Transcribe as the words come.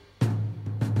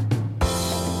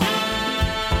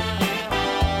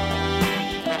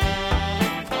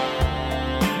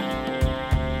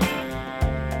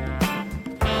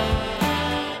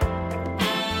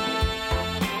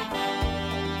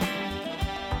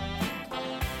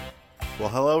Well,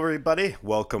 hello, everybody.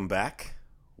 Welcome back.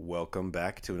 Welcome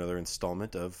back to another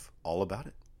installment of All About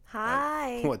It.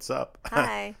 Hi. What's up?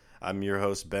 Hi. I'm your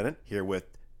host, Bennett, here with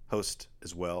host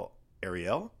as well,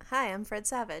 Ariel. Hi, I'm Fred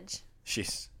Savage.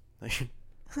 She's...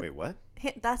 Wait, what?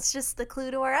 That's just the clue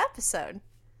to our episode.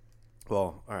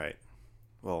 Well, all right.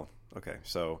 Well, okay.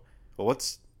 So, why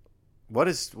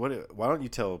don't you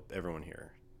tell everyone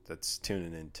here that's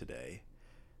tuning in today,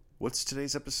 what's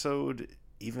today's episode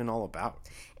even all about?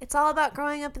 It's all about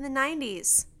growing up in the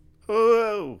 90s.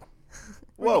 Whoa.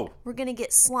 Whoa. We're going to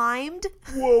get slimed.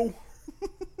 Whoa.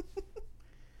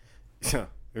 Yeah,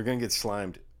 we're going to get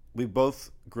slimed. We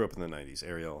both grew up in the 90s,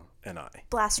 Ariel and I.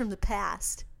 Blast from the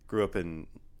past. Grew up in,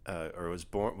 was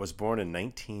born in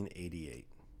 1988.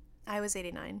 I was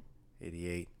 89.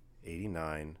 88,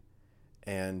 89.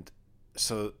 And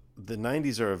so the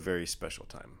 90s are a very special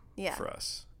time for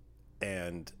us.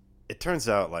 And it turns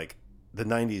out, like, the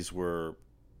 90s were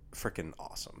freaking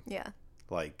awesome. Yeah.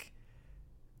 Like,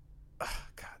 God,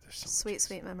 there's so much.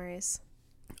 Sweet memories.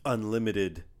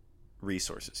 Unlimited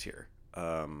resources here.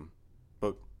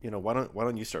 But why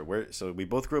don't you start? So we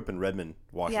both grew up in Redmond,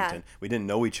 Washington. Yeah. We didn't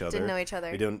know each other. Didn't know each other.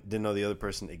 We didn't know the other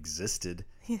person existed.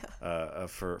 Yeah.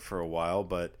 For a while,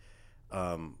 but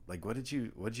like, what did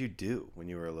you do when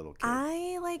you were a little kid?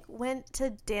 I went to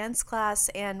dance class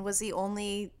and was the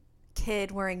only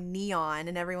kid wearing neon,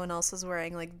 and everyone else was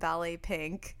wearing ballet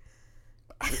pink.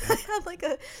 I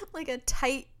had a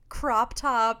tight crop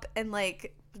top and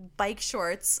bike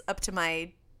shorts up to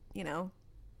my,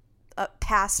 up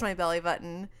past my belly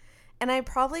button, and I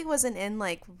probably wasn't in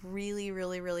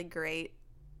really great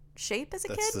shape as a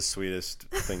kid. That's the sweetest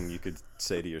thing you could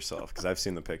say to yourself, because I've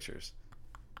seen the pictures.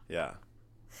 Yeah.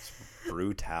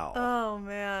 Brutal. Oh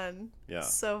man. Yeah.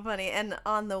 So funny. And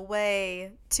on the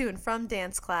way to and from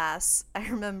dance class, I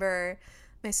remember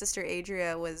my sister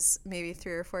Adria was maybe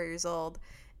 3 or 4 years old,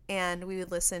 and we would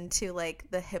listen to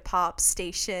the hip hop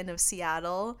station of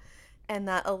Seattle, and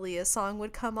that Aaliyah song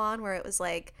would come on where it was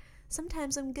like,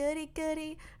 sometimes I'm goody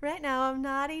goody, right now I'm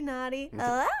naughty naughty.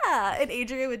 Ah! And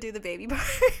Adria would do the baby part.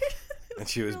 And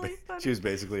she was really she was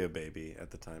basically a baby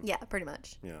at the time. Yeah, pretty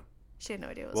much. Yeah. She had no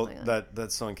idea what was going on.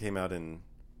 That song came out in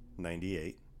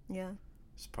 98. Yeah.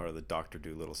 It's part of the Dr.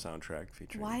 Dolittle soundtrack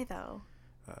featuring Why though?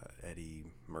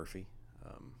 Eddie Murphy.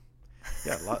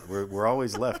 Yeah, we're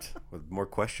always left with more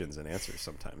questions than answers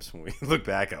sometimes when we look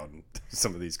back on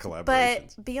some of these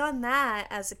collaborations. But beyond that,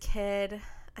 as a kid,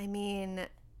 I mean,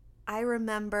 I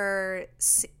remember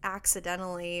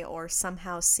accidentally or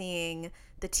somehow seeing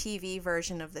the TV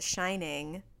version of The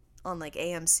Shining on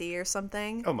AMC or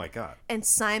something. Oh my God. And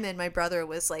Simon, my brother,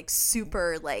 was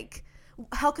super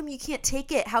how come you can't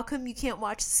take it? How come you can't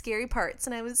watch the scary parts?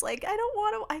 And I was like, I don't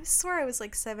want to. I swear I was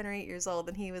 7 or 8 years old,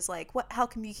 and he was like, what? How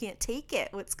come you can't take it?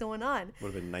 What's going on?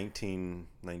 Would have been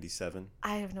 1997.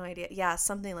 I have no idea. Yeah,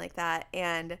 something like that.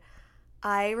 And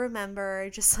I remember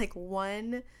just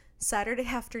one Saturday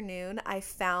afternoon, I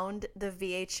found the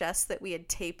VHS that we had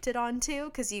taped it onto,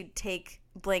 because you'd take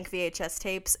blank VHS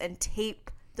tapes and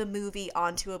tape the movie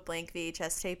onto a blank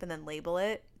VHS tape and then label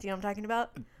it. Do you know what I'm talking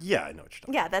about? Yeah, I know what you're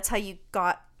talking Yeah, that's how you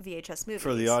got VHS movies.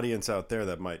 For the audience out there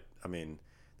that might,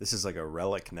 this is like a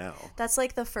relic now. That's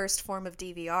the first form of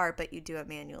DVR, but you do it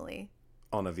manually.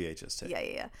 On a VHS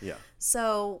tape. Yeah.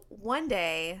 So one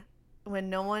day, when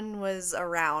no one was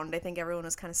around, I think everyone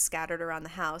was kind of scattered around the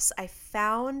house, I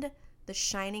found the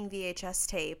Shining VHS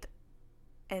tape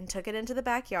and took it into the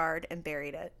backyard and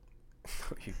buried it.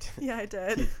 You did? Yeah, I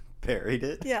did. Buried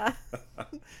it? Yeah.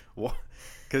 What?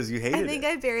 Because you hated it. I think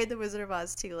I buried The Wizard of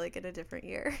Oz too, in a different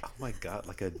year. Oh my God,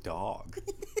 like a dog.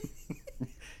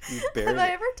 Have I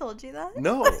ever told you that?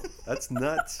 No, that's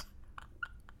nuts.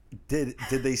 Did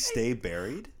they stay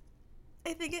buried?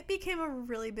 I think it became a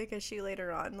really big issue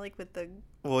later on, with the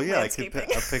Well, yeah,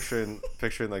 landscaping. I'm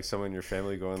picturing someone in your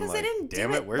family going Because they didn't damn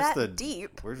do it, where's the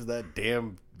deep? Where's that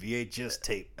damn VHS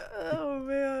tape? Oh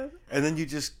man. And then you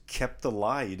just kept the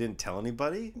lie. You didn't tell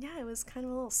anybody? Yeah, I was kind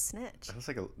of a little snitch. I was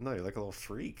you're like a little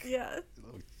freak. Yeah.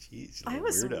 Oh, jeez. I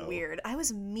was weirdo. weird. I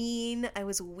was mean. I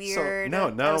was weird.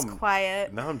 So, I was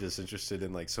quiet. Now I'm just interested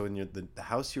in so in the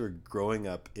house you were growing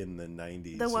up in the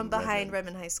 90s. The one behind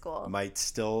Redmond High School. Might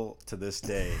still to this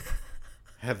day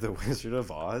have The Wizard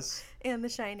of Oz and The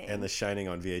Shining. And The Shining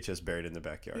on VHS buried in the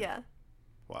backyard. Yeah.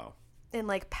 Wow. In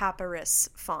papyrus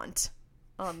font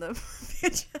on the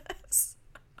VHS.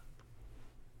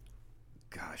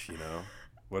 Gosh,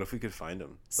 what if we could find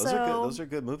them? Those are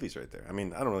good movies right there. I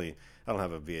don't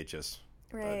have a VHS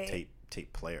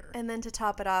tape player. And then to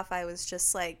top it off, I was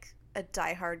just a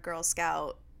diehard Girl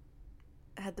Scout.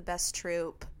 I had the best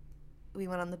troop. We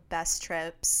went on the best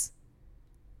trips.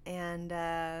 And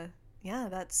yeah,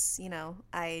 that's,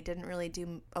 I didn't really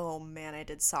do, oh man, I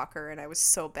did soccer and I was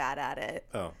so bad at it.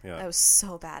 Oh, yeah. I was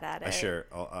so bad at it.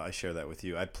 I share that with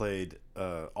you. I played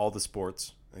all the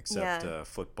sports except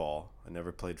football. I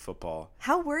never played football.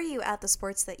 How were you at the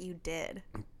sports that you did?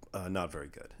 Not very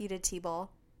good. You did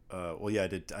t-ball? Well, yeah, I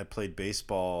did. I played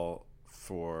baseball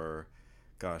for,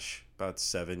 about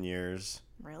 7 years.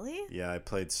 Really? Yeah, I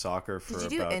played soccer for about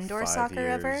 5 years. Did you do indoor soccer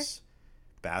ever?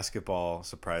 Basketball,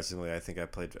 surprisingly, I think I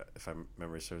played, if I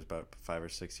remember serves, about 5 or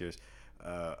 6 years.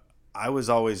 I was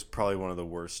always probably one of the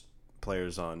worst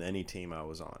players on any team I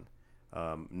was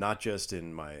on, not just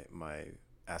in my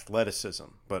athleticism,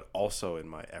 but also in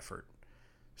my effort.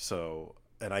 So,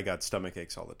 and I got stomach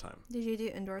aches all the time. Did you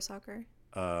do indoor soccer?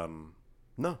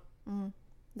 No.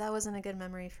 That wasn't a good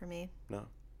memory for me. No.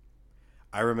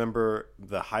 I remember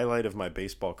the highlight of my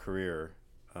baseball career,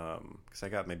 because I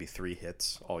got maybe 3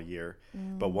 hits all year,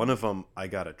 but one of them I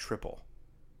got a triple.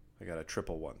 I got a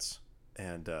triple once,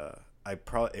 and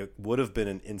it would have been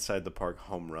an inside the park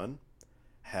home run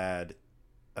had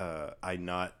I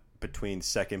not, between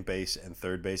second base and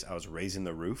third base, I was raising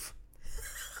the roof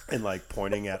and like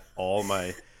pointing at all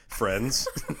my friends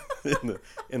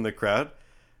in the crowd.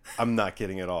 I'm not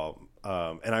kidding at all.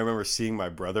 And I remember seeing my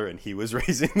brother, and he was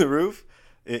raising the roof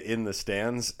in the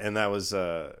stands, and that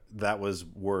was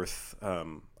worth.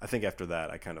 I think after that,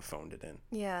 I kind of phoned it in.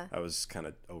 Yeah. I was kind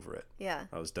of over it. Yeah.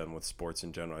 I was done with sports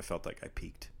in general. I felt like I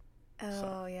peaked. Oh,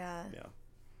 so, yeah. Yeah.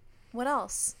 What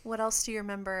else? What else do you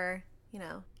remember?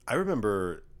 I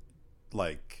remember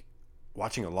like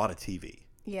watching a lot of TV.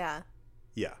 Yeah.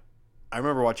 Yeah. I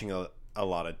remember watching a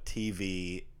lot of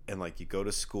TV, and like you go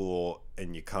to school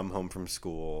and you come home from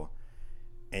school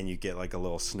and you get like a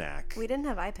little snack. We didn't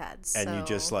have iPads. And you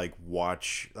just like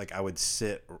watch, like I would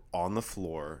sit on the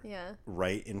floor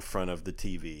right in front of the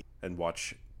TV and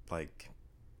watch like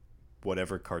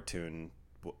whatever cartoon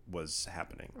was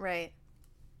happening. Right.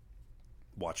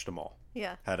 Watched them all.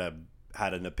 Yeah. Had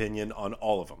an opinion on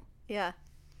all of them. Yeah.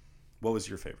 What was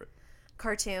your favorite?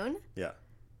 Cartoon? Yeah.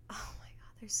 Oh my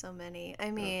God, there's so many.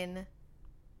 I mean,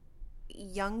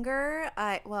 younger,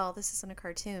 this isn't a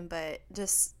cartoon, but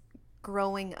just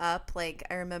growing up, like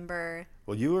I remember.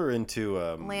 Well, you were into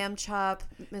Lamb Chop,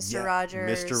 Mr.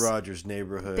 Rogers. Mr. Rogers'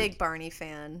 Neighborhood. Big Barney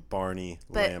fan. Barney,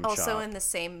 but Lamb Chop. But also in the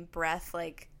same breath,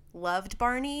 like loved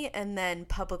Barney, and then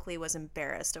publicly was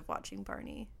embarrassed of watching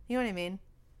Barney. You know what I mean?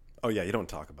 Oh yeah, you don't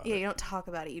talk about it. Yeah, you don't talk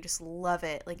about it. You just love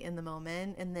it, like in the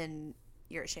moment, and then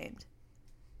you're ashamed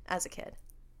as a kid.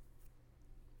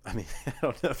 I mean, I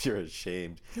don't know if you're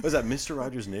ashamed. Was that Mr.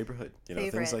 Rogers' Neighborhood?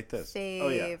 Favorite, things like this.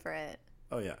 Favorite.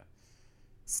 Oh yeah.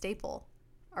 Staple.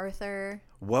 Arthur.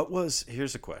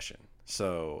 Here's a question.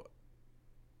 So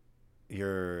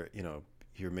you're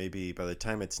maybe by the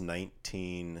time it's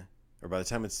 19, or by the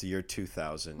time it's the year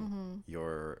 2000,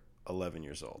 you're 11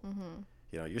 years old.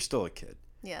 You're still a kid.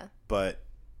 Yeah. But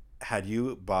had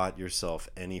you bought yourself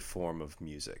any form of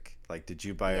music? Like, did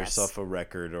you buy yourself a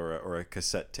record or a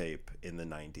cassette tape in the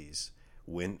 90s?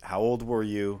 How old were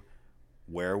you?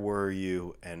 Where were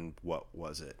you? And what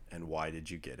was it? And why did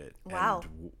you get it? Wow.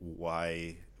 And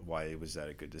why was that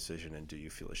a good decision? And do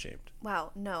you feel ashamed?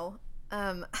 Wow. No.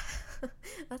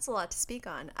 That's a lot to speak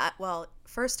on. Well,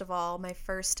 first of all, my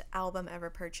first album ever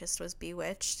purchased was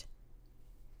Bewitched.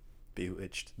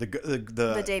 Bewitched.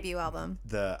 The debut album.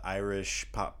 The Irish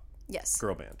pop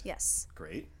girl band. Yes.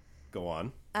 Great. Go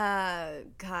on.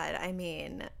 God, I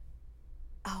mean,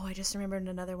 I just remembered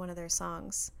another one of their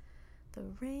songs. The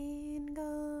rain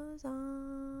goes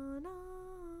on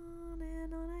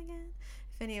and on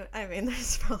again.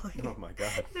 There's probably... Oh my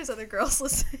God. There's other girls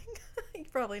listening. You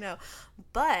probably know.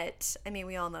 But, I mean,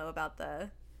 we all know about the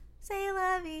Say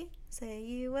Lovey, Say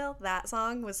You Will. That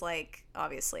song was like,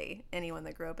 obviously, anyone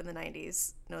that grew up in the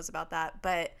 90s knows about that.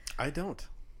 But I don't.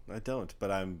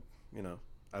 But I'm,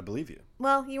 I believe you.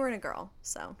 Well, you weren't a girl,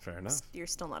 so. Fair enough. You're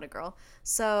still not a girl.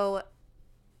 So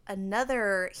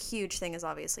another huge thing is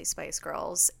obviously Spice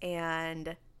Girls,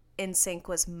 and NSYNC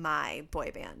was my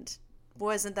boy band.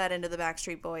 Wasn't that into the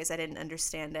Backstreet Boys. I didn't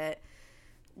understand it.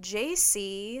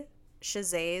 JC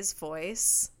Chazé's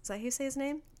voice. Is that how you say his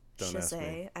name? Don't ask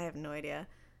me. I have no idea.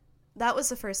 That was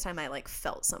the first time I like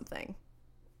felt something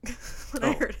when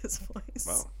I heard his voice.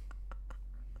 Wow.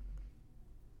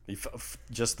 You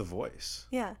just the voice.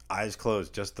 Yeah. Eyes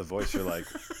closed, just the voice. You're like,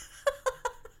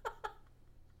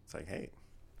 it's like, hey,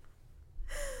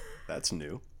 that's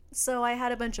new. So I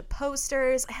had a bunch of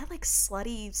posters. I had like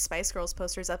slutty Spice Girls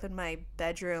posters up in my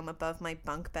bedroom above my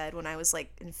bunk bed when I was like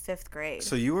in 5th grade.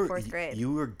 So you were 4th grade.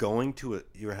 You were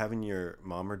you were having your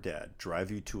mom or dad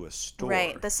drive you to a store.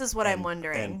 Right. This is what I'm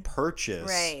wondering. And purchase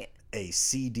a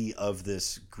CD of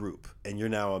this group, and you're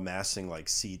now amassing like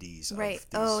CDs. Right.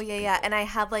 Of these yeah, yeah. And I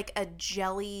had like a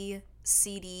jelly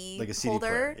CD like a CD holder.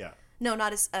 player, yeah. No,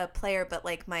 not a player, but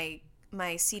like my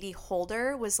CD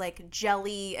holder was like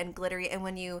jelly and glittery, and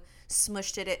when you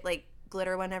smushed it, it like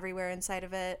glitter went everywhere inside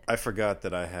of it. I forgot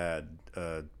that I had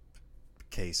a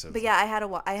case of. But yeah, I had a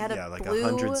like blue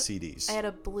 100 CDs. I had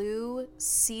a blue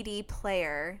CD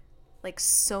player, like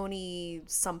Sony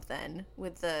something,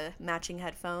 with the matching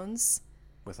headphones.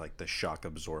 With like the shock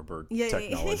absorber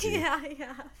technology.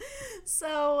 Yeah.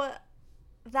 So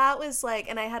that was like,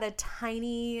 and I had a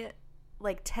tiny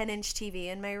like 10-inch TV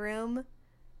in my room,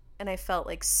 and I felt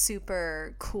like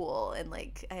super cool, and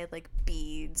like I had like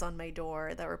beads on my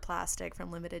door that were plastic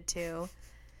from Limited Too.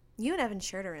 You and Evan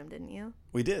shared a room, didn't you?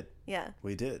 We did. Yeah.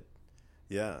 We did.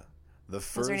 Yeah.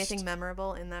 Was there anything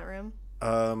memorable in that room?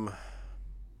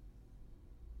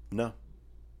 No.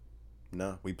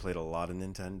 We played a lot of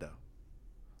Nintendo.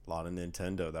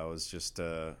 That was just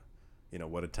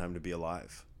what a time to be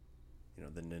alive.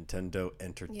 The Nintendo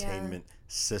Entertainment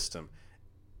System,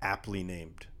 aptly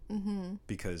named,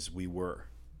 because we were,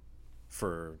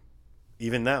 for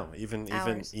even now, even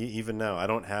now, I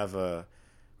don't have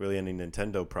really any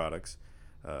Nintendo products.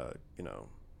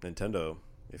 Nintendo,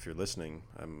 if you're listening,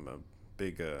 I'm a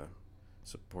big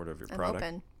supporter of your product.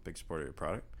 Open. Big supporter of your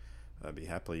product. I'd be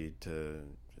happily to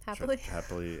happily try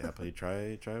what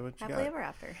you got. Happily ever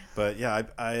after. But yeah,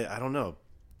 I don't know.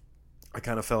 I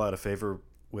kind of fell out of favor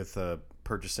with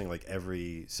purchasing like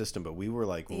every system. But we were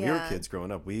like, when we were kids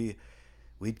growing up, we'd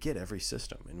get every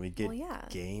system, and we'd get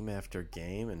game after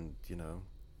game, and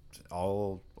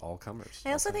all comers.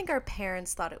 I also think our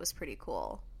parents thought it was pretty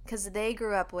cool because they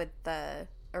grew up with the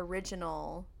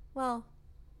original. Well,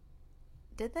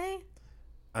 did they?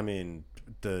 I mean,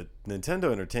 the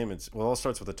Nintendo Entertainment, it all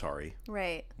starts with Atari.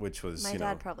 Right. Which was, my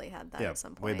dad probably had that at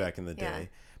some point. Way back in the day.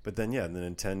 But then, the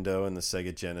Nintendo and the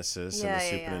Sega Genesis and the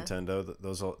Super Nintendo,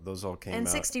 those all came out. And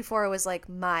 64 was like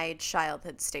my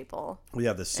childhood staple. Well,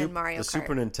 yeah, the Super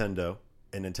Nintendo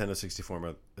and Nintendo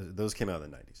 64, those came out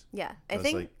in the 90s. Yeah, I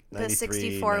think like the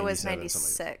 64 was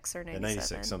 96 or 97.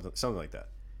 96, something like that.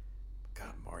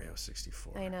 God, Mario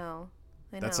 64. I know.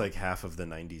 That's like half of the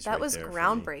 90s. That was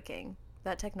groundbreaking.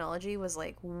 That technology was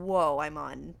like, whoa, I'm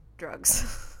on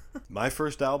drugs. My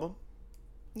first album.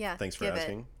 Yeah. Thanks for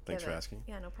asking.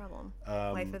 Yeah, no problem.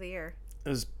 Wife of the year. It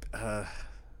was.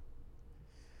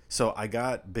 So I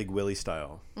got Big Willie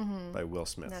Style by Will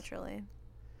Smith. Naturally.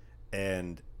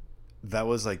 And that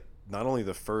was like not only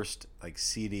the first like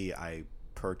CD I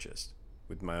purchased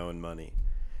with my own money.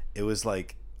 It was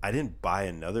like I didn't buy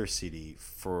another CD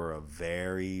for a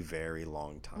very, very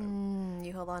long time.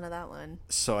 You hold on to that one.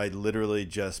 So I literally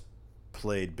just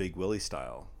played Big Willie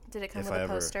Style. Did it come with a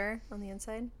poster on the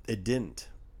inside? It didn't.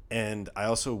 And I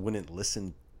also wouldn't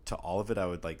listen to all of it. I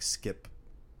would like skip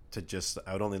to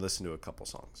I would only listen to a couple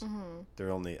songs.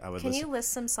 Can you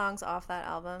list some songs off that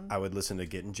album? I would listen to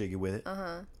Getting Jiggy With It.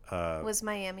 Was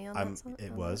Miami on that song?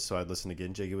 It was. So I'd listen to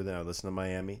Getting Jiggy With It. I would listen to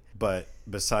Miami. But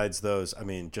besides those, I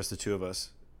mean, Just the Two of Us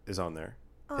is on there.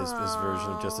 His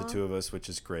version of Just the Two of Us, which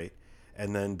is great.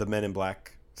 And then the Men in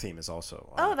Black theme is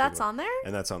also on that's on there?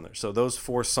 And that's on there. So those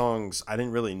 4 songs, I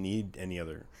didn't really need any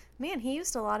other. Man, he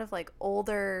used a lot of like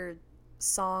older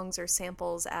songs or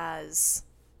samples as,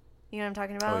 you know what I'm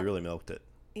talking about? Oh, he really milked it.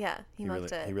 Yeah, he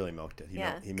milked it. He really milked it.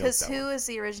 Because who is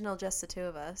the original Just the Two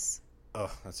of Us?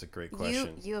 Oh, that's a great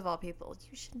question. You of all people,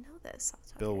 you should know this.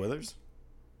 Bill Withers?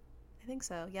 I think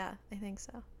so. Yeah, I think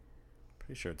so.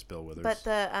 Pretty sure it's Bill Withers. But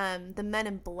the Men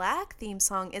in Black theme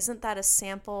song, isn't that a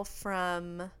sample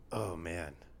from? Oh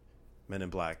man, Men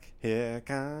in Black. Here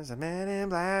comes a Man in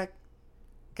Black.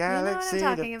 Galaxy you know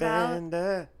what I'm talking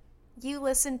Defender. About? You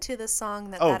listened to the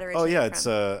song that originated from. Oh yeah,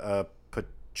 it's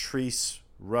Patrice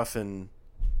Ruffin.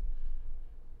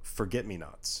 Forget Me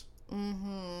Nots.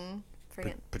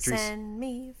 Patrice. Send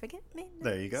me forget me nots.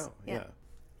 There you go. Yeah.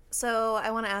 So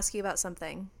I want to ask you about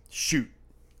something. Shoot.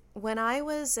 When I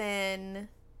was in,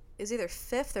 it was either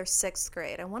 5th or 6th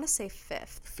grade. I want to say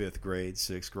 5th. 5th grade,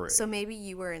 6th grade. So maybe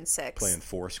you were in 6th. Playing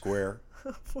Foursquare.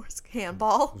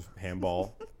 Handball.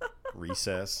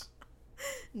 Recess.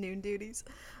 Noon duties.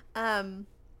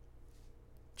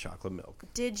 Chocolate milk.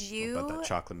 Did you... What about that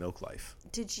chocolate milk life?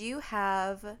 Did you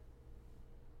have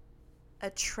a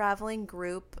traveling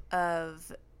group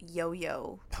of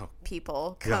yo-yo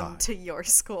people come to your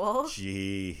school?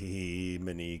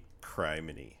 Gee-mini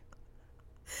criminy.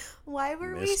 Why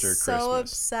were we so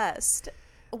obsessed?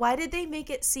 Why did they make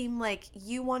it seem like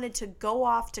you wanted to go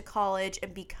off to college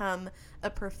and become a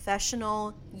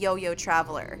professional yo-yo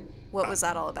traveler? What was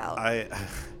that all about?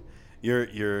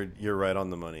 You're right on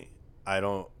the money. I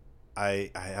don't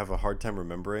I have a hard time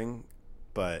remembering,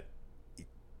 but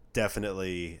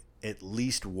definitely at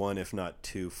least one, if not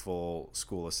two, full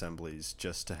school assemblies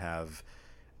just to have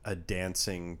a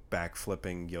dancing,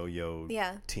 backflipping yo-yo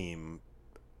team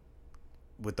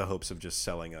with the hopes of just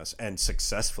selling us and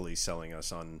successfully selling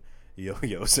us on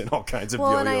yo-yos and all kinds of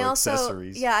yo-yo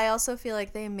accessories. Yeah, I also feel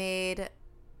like they made,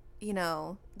 you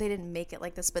know, they didn't make it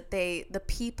like this, but the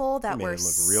people that were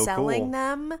selling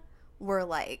them were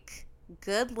like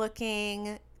good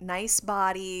looking, nice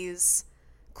bodies,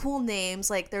 cool names.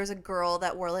 Like there's a girl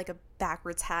that wore like a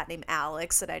backwards hat named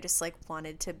Alex that I just like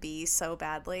wanted to be so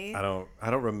badly. I don't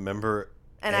remember.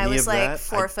 And any I was of like that.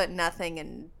 4'0"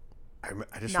 and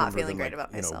I just not remember feeling them, great like,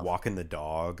 about myself. You know, walking the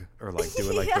dog or like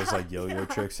doing like those like yo-yo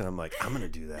tricks, and I'm like, I'm gonna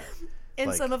do that. And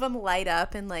like, some of them light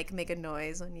up and like make a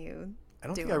noise when you. I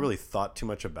don't think I really thought too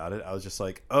much about it. I was just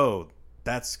like, oh,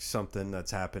 that's something that's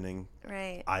happening.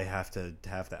 Right. I have to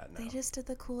have that now. They just did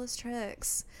the coolest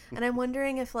tricks. And I'm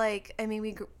wondering if, like, I mean,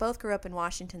 we both grew up in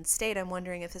Washington State. I'm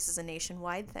wondering if this is a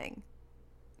nationwide thing.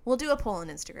 We'll do a poll on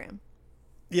Instagram.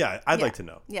 Yeah, I'd like to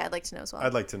know. Yeah, I'd like to know as well.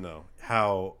 I'd like to know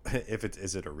how,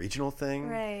 is it a regional thing?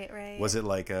 Right. Was it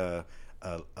like a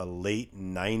late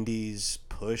 90s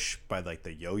push by like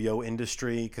the yo-yo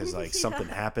industry? Because like something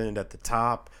happened at the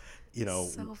top, you know.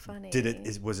 So funny.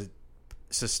 Was it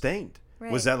sustained?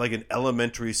 Right. Was that like an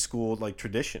elementary school like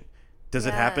tradition? Does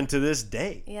it happen to this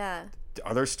day? Yeah.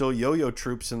 Are there still yo-yo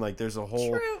troops, and like there's a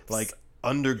whole like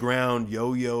underground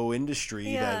yo-yo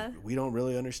industry that we don't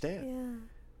really understand? Yeah.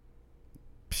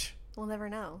 Psh. We'll never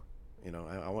know. You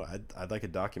know, I'd like a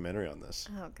documentary on this.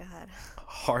 Oh God.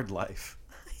 Hard life.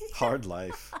 Hard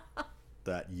life.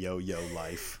 That yo-yo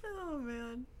life. Oh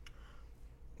man.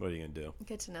 What are you gonna do?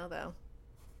 Good to know though.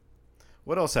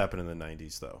 What else happened in the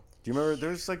 90s though? Do you remember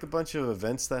there's like a bunch of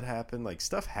events that happened? Like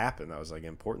stuff happened that was like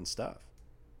important stuff.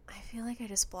 I feel like I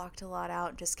just blocked a lot out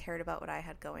and just cared about what I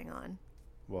had going on.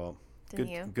 Well,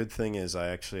 good thing is I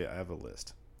have a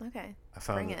list. Okay. I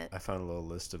found Bring it. I found a little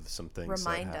list of some things.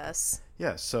 Remind us.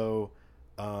 Yeah, so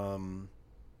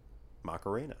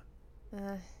Macarena.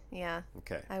 Yeah.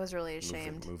 Okay. I was really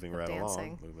ashamed. Moving of right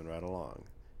dancing. along.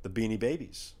 The Beanie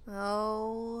Babies.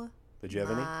 Oh. Did you have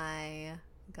any? My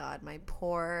God, my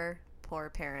poor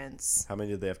parents. How many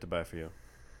did they have to buy for you?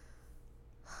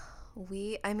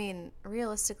 I mean,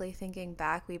 realistically thinking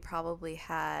back, we probably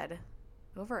had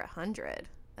over 100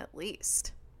 at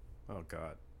least. Oh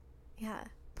God. Yeah.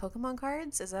 Pokemon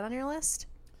cards? Is that on your list?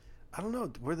 I don't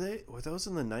know. Were those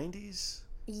in the 90s?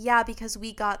 Yeah, because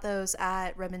we got those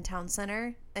at Redmond Town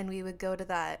Center, and we would go to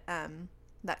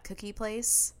that cookie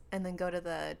place and then go to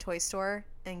the toy store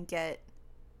and get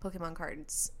Pokemon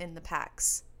cards in the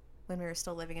packs when we were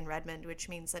still living in Redmond, which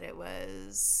means that it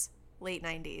was late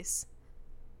 90s.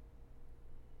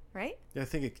 Right? Yeah, I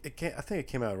think it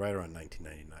came out right around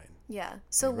 1999. Yeah.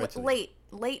 So late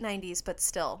 90s, but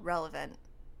still relevant.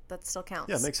 That still counts.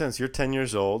 Yeah, it makes sense. You're 10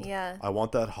 years old. Yeah. I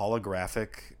want that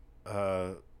holographic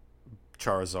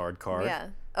Charizard card. Yeah.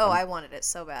 Oh, I wanted it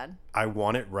so bad. I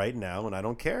want it right now, and I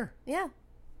don't care. Yeah.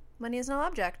 Money is no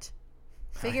object.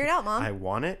 Figure it out, Mom. I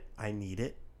want it. I need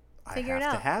it. Figure it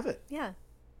out. I have to have it. Yeah.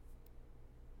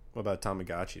 What about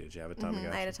Tamagotchi? Did you have a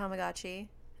Tamagotchi? I had a Tamagotchi.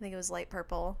 I think it was light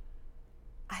purple.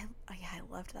 I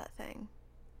loved that thing.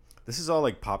 This is all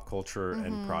like pop culture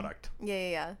and product.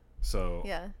 Yeah. So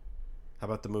yeah. How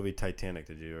about the movie Titanic?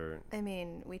 Did you? I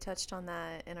mean, we touched on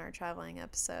that in our traveling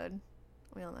episode.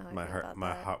 We all know how I feel about that.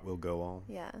 My heart will go on.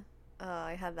 Yeah.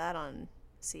 I had that on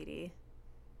CD.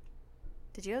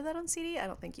 Did you have that on CD? I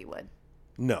don't think you would.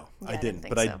 No, yeah, I didn't.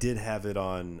 But so. I did have it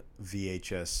on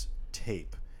VHS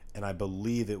tape, and I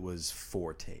believe it was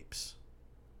 4 tapes.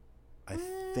 I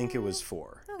think it was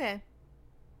 4. Okay.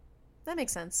 That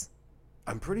makes sense.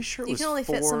 I'm pretty sure it was 4. You can only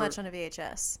fit so much on a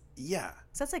VHS. Yeah.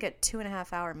 So that's like a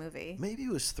 2.5 hour movie. Maybe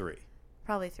it was 3.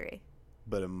 Probably 3.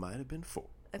 But it might have been 4.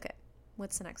 Okay.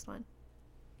 What's the next one?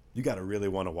 You got to really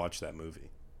want to watch that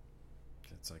movie.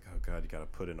 It's like, oh God, you got to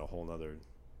put in a whole nother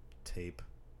tape.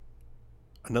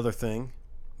 Another thing,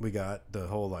 we got the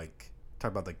whole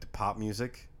talk about the pop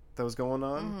music that was going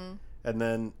on. Mm-hmm. And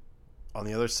then on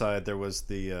the other side, there was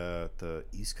the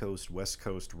East Coast, West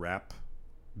Coast rap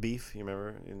beef. You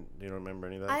remember? You don't remember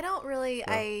any of that? I don't really.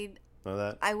 No? I know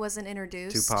that? I wasn't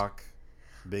introduced. Tupac,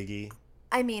 Biggie.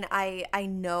 I mean, I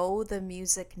know the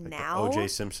music now. The O.J.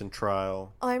 Simpson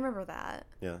trial. Oh, I remember that.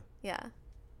 Yeah. Yeah.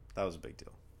 That was a big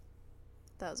deal.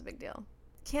 That was a big deal.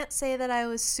 Can't say that I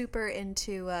was super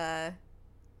into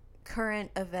current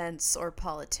events or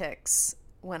politics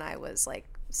when I was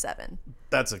 7.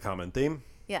 That's a common theme.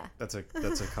 Yeah. That's a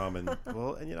common.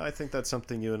 Well, and I think that's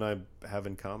something you and I have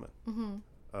in common.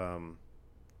 Mm-hmm.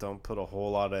 don't put a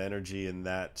whole lot of energy in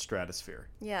that stratosphere.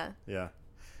 Yeah. Yeah.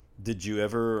 Did you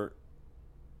ever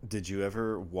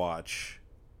watch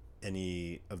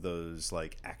any of those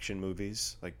like action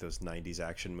movies, like those 90s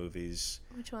action movies?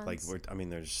 Which ones? Like,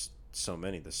 there's so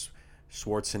many. This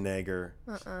Schwarzenegger,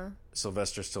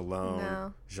 Sylvester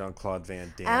Stallone, Jean-Claude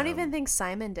Van Damme. I don't even think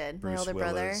Simon did. Bruce my older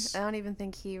Willis. brother. I don't even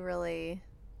think he really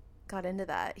got into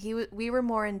that. We were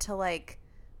more into like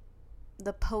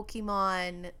the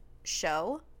Pokemon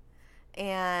show,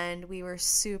 and we were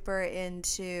super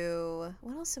into,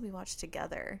 what else did we watch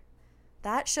together?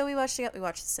 That show we watched together. We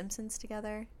watched The Simpsons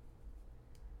together.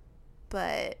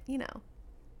 But, you know.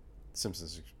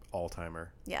 Simpsons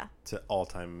all-timer. Yeah. It's an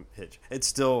all-time hit. It's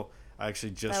still,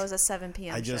 that was a 7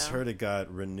 p.m. I just heard it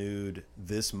got renewed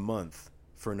this month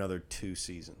for another 2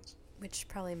 seasons. Which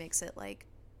probably makes it like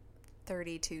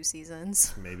 32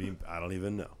 seasons. Maybe, I don't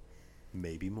even know.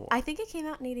 Maybe more. I think it came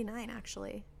out in 89,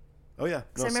 actually. Oh, yeah.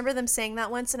 Because I remember them saying that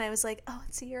once, and I was like, oh,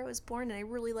 it's the year I was born, and I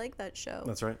really like that show.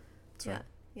 That's right. Right.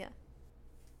 Yeah.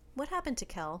 What happened to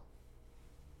Kel?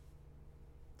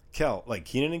 Kel, like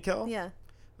Keenan and Kel? Yeah.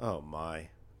 Oh, my.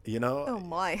 You know? Oh,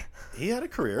 my. He had a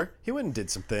career. He went and did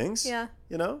some things. Yeah.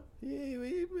 You know?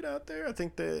 He went out there. I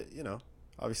think that,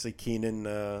 obviously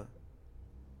Keenan,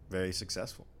 very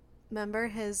successful. Remember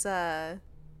his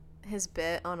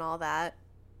bit on All That?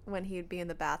 When he'd be in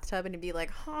the bathtub and he'd be like,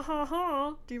 ha ha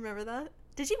ha. Do you remember that?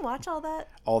 Did you watch All That?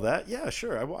 All That? Yeah,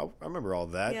 sure. I remember All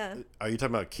That. Yeah. Are you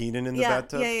talking about Keenan in the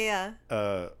bathtub? Yeah.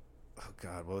 Oh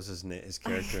God, what was his name? His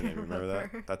character name? Remember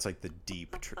that? That's like the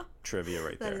deep trivia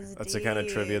right there. That's the kind of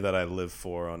trivia that I live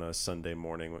for on a Sunday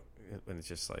morning when it's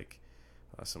just like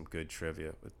some good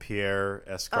trivia with Pierre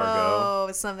Escargot.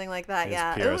 Oh, something like that.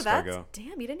 Yeah. Pierre Escargot.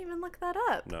 Damn, you didn't even look that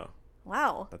up. No.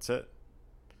 Wow. That's it.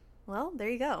 Well, there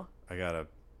you go. I got a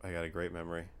great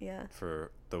memory. Yeah. For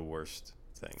the worst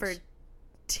things. For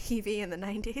TV in the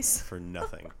 90s. For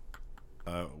nothing.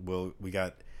 We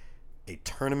got a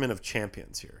tournament of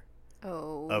champions here.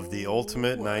 Oh. Of the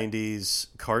ultimate 90s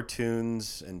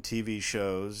cartoons and TV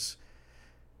shows.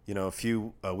 A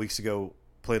few weeks ago,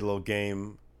 played a little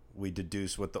game. We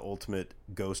deduced what the ultimate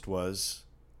ghost was.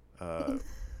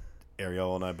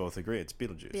 Ariel and I both agree. It's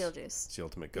Beetlejuice. It's the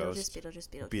ultimate ghost.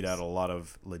 Beetlejuice. Beat out a lot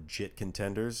of legit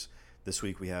contenders. This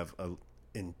week we have an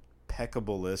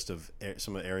impeccable list of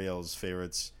some of Ariel's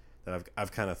favorites that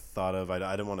I've kind of thought of. I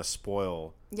didn't want to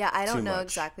spoil. Yeah, I don't know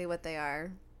exactly what they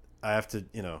are. I have to,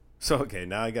 So okay,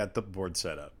 now I got the board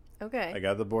set up. Okay. I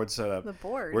got the board set up. The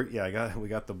board. We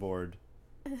got the board.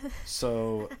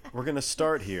 So we're gonna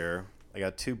start here. I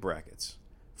got 2 brackets.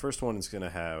 First one is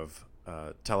gonna have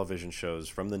television shows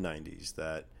from the 90s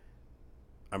that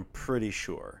I'm pretty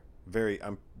sure,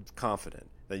 I'm confident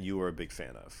that you were a big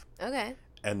fan of. Okay.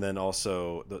 And then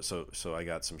also, so I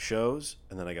got some shows,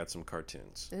 and then I got some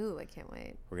cartoons. Ooh, I can't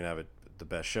wait. We're gonna have the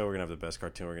best show. We're gonna have the best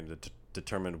cartoon. We're gonna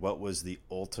determine what was the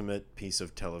ultimate piece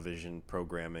of television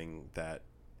programming that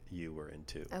you were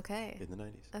into. Okay. In the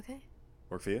 90s. Okay.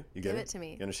 Work for you? You get it? Give it to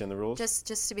me. You understand the rules?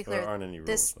 Just to be clear, there aren't any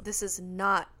rules. This is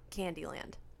not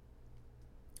Candyland.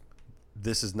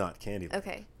 This is not Candyland.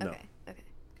 Okay. No. Okay.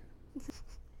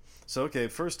 So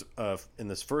first, in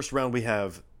this first round, we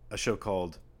have a show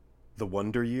called The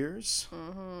Wonder Years.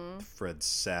 Mm-hmm. Fred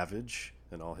Savage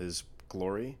and all his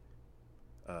glory,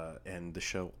 and the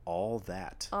show All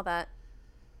That. All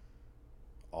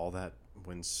That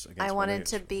wins against. I wanted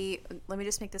to be. Let me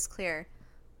just make this clear.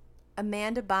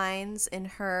 Amanda Bynes in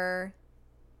her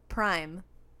prime,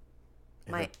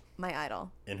 my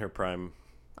idol. In her prime.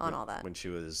 On All That. When she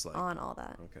was like. On All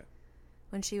That. Okay.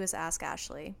 When she was Ask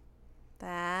Ashley.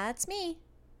 That's me.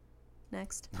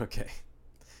 Next. Okay.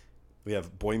 We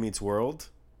have Boy Meets World,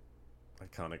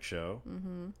 iconic show,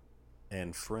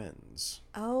 and Friends.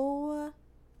 Oh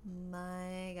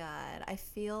my God. I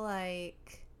feel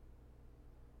like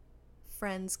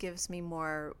Friends gives me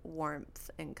more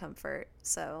warmth and comfort.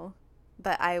 So,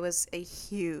 but I was a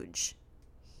huge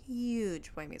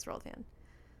Boy Meets World fan.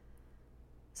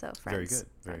 So, Friends.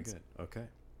 Very good. Okay.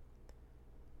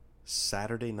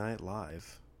 Saturday Night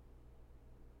Live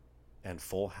and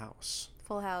Full House.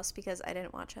 Full House, because I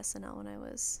didn't watch SNL when I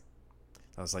was.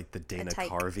 That was like the Dana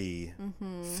Carvey,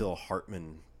 Phil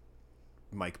Hartman,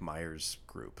 Mike Myers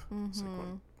group. It's like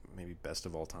maybe best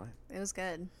of all time. It was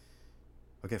good.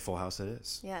 Okay, Full House it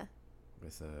is. Yeah.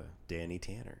 With Danny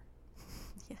Tanner.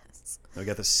 Yes. Now we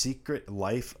got The Secret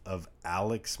Life of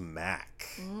Alex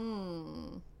Mack.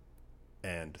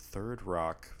 And Third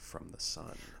Rock from the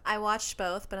Sun. I watched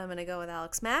both, but I'm going to go with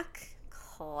Alex Mack.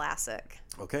 Classic.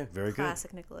 Okay, very good.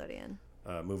 Classic Nickelodeon.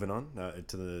 Moving on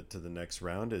to the next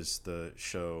round is the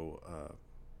show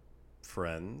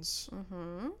Friends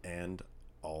and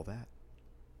All That?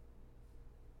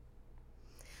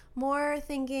 More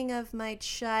thinking of my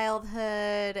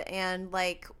childhood and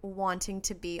like wanting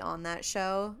to be on that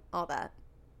show. All That.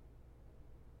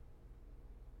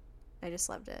 I just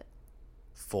loved it.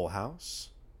 Full House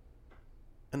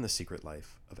and The Secret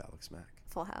Life of Alex Mack.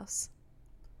 Full House.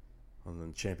 On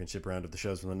the championship round of the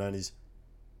shows from the 90s,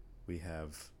 we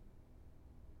have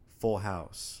Full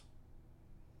House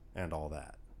and All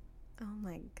That. Oh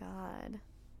my God.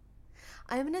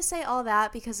 I'm going to say All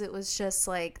That because it was just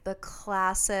like the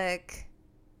classic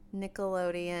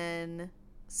Nickelodeon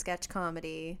sketch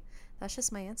comedy. That's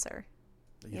just my answer.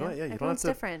 Everyone's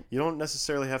different. You don't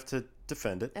necessarily have to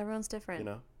defend it. Everyone's different.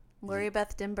 Lori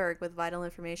Beth Dimberg with vital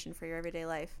information for your everyday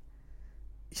life.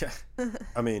 Yeah.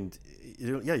 I mean,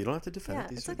 you don't have to defend it.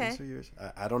 These are yours.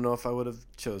 I don't know if I would have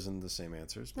chosen the same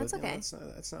answers, but that's okay.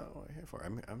 That's not what I'm here for.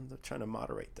 I'm trying to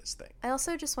moderate this thing. I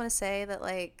also just want to say that,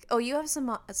 like, you have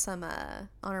some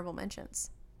honorable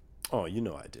mentions. Oh, you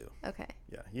know I do. Okay.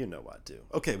 Yeah, you know I do.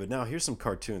 Okay, but now here's some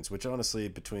cartoons, which honestly,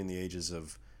 between the ages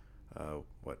of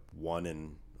 1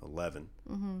 and 11,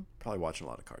 probably watching a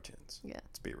lot of cartoons. Yeah.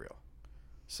 Let's be real.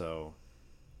 So,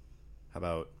 how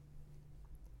about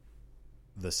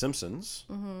The Simpsons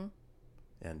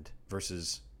and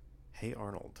versus Hey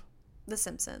Arnold? The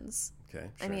Simpsons. Okay.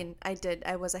 Sure. I mean,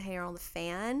 I was a Hey Arnold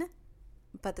fan,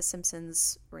 but The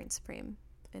Simpsons reigned supreme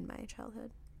in my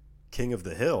childhood. King of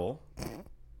the Hill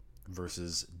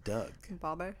versus Doug.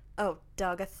 Bobber. Oh,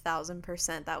 Doug,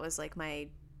 1,000%. That was like my.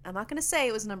 I'm not gonna say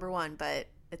it was number one, but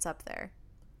it's up there.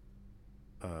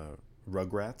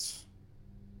 Rugrats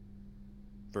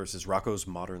versus Rocko's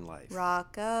Modern Life.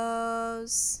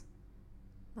 Rocko's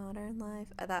Modern Life.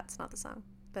 That's not the song,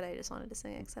 but I just wanted to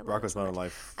sing it because I love Rocko's Modern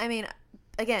Life. I mean,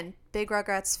 again, big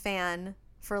Rugrats fan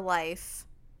for life.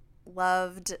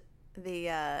 Loved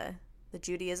the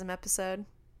Judaism episode.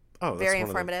 Oh, that's very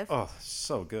informative.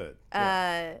 So good.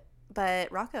 Yeah. But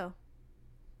Rocko.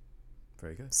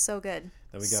 Very good. So good.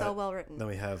 So well written. Then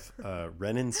we have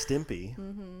Ren and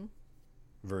Stimpy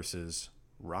versus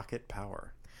Rocket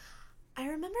Power. I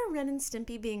remember Ren and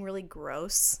Stimpy being really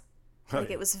gross.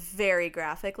 Like, it was very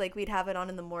graphic. Like, we'd have it on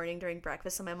in the morning during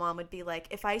breakfast, and my mom would be like,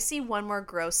 if I see one more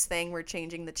gross thing, we're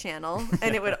changing the channel.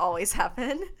 And it would always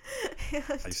happen. I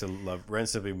used to love Ren and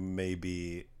Stimpy, may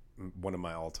be one of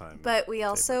my all-time But we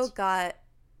also favorites. got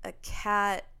a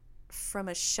cat from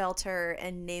a shelter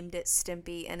and named it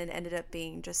Stimpy, and it ended up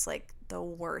being just, like, the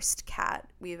worst cat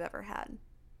we've ever had.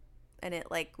 And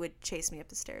it, like, would chase me up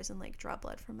the stairs and, like, draw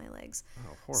blood from my legs.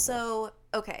 Oh, horrible. So,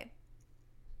 okay.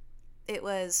 It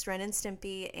was Ren and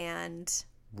Stimpy and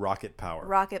Rocket Power.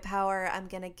 Rocket Power. I'm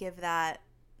going to give that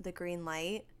the green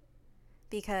light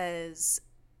because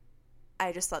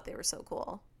I just thought they were so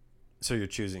cool. So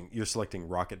you're selecting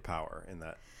Rocket Power in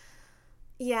that.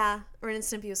 Yeah. Ren and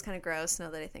Stimpy was kind of gross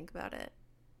now that I think about it.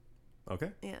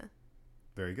 Okay. Yeah.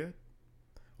 Very good.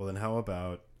 Well, then how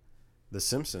about The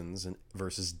Simpsons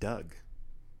versus Doug?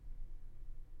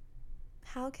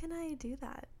 How can I do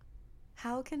that?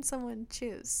 How can someone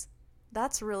choose?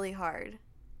 That's really hard.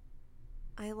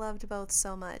 I loved both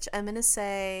so much. I'm going to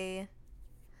say...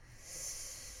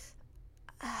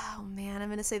 Oh, man. I'm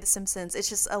going to say The Simpsons. It's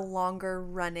just a longer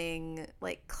running,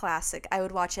 like, classic. I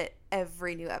would watch it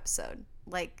every new episode,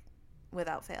 like,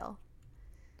 without fail.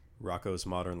 Rocko's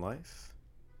Modern Life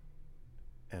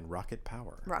and Rocket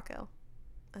Power. Rocko.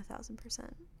 1,000%.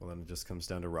 Well, then it just comes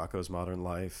down to Rocko's Modern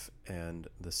Life and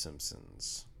The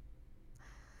Simpsons.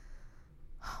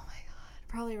 Oh, my God.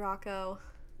 Probably Rocko.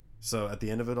 So, at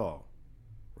the end of it all,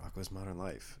 Rocko's Modern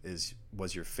Life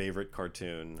was your favorite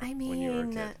cartoon when you were a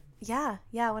kid? Yeah,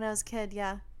 when I was a kid,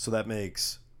 yeah. So that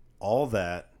makes All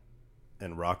That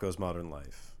and Rocko's Modern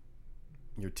Life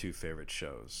your two favorite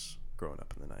shows growing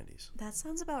up in the 90s. That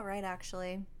sounds about right,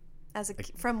 actually.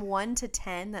 From 1 to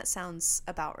 10, that sounds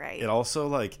about right. It also,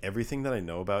 like, everything that I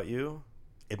know about you,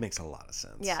 it makes a lot of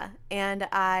sense. Yeah, and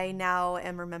I now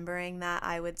am remembering that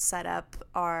I would set up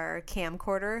our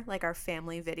camcorder, like our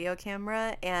family video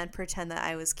camera, and pretend that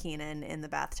I was Keenan in the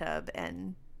bathtub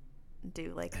and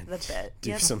do, like, the bit.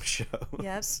 Do some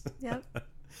shows. Yep.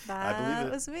 I believe it.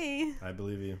 That was me. I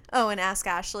believe you. Oh, and Ask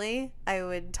Ashley. I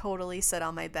would totally sit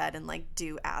on my bed and, like,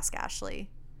 do Ask Ashley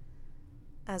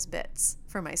as bits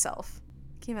for myself.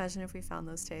 Can you imagine if we found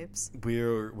those tapes? We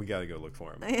got to go look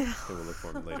for them. We'll look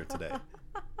for them later today.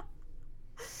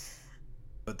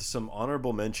 But some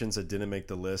honorable mentions that didn't make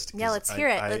the list. Yeah, let's hear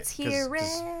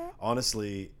it.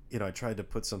 Honestly, I tried to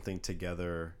put something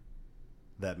together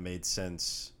that made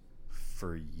sense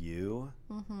for you.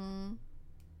 Mm-hmm.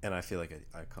 And I feel like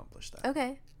I accomplished that.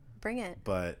 Okay, bring it.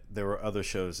 But there were other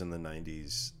shows in the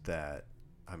 90s that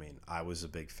I mean, I was a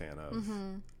big fan of,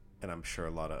 and I'm sure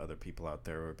a lot of other people out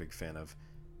there were a big fan of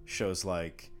shows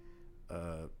like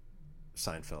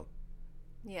Seinfeld.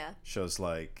 Yeah. Shows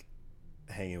like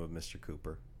Hanging with Mr.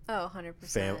 Cooper. Oh,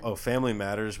 100%. Family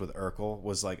Matters with Urkel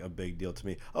was like a big deal to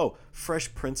me. Oh,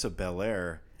 Fresh Prince of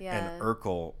Bel-Air and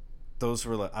Urkel, those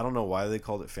were like, I don't know why they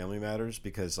called it Family Matters,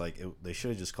 because like they should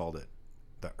have just called it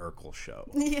the Urkel Show.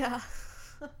 Yeah.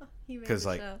 Because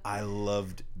like I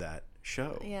loved that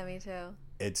show. Yeah, me too.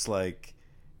 It's like,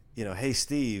 you know, hey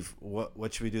Steve,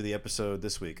 what should we do the episode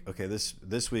this week? Okay,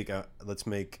 this week let's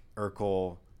make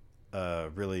Urkel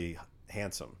really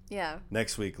handsome. Yeah.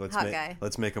 Next week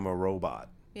let's make him a robot.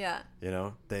 Yeah. You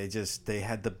know, they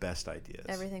had the best ideas.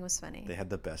 Everything was funny. They had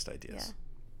the best ideas. Yeah.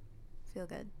 Feel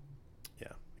good.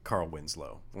 Yeah. Carl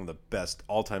Winslow, one of the best,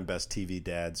 all-time best TV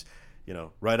dads, you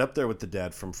know, right up there with the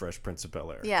dad from Fresh Prince of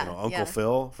Bel-Air. Yeah. You know, Uncle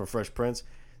Phil from Fresh Prince,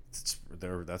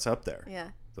 that's up there. Yeah.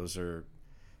 Those are,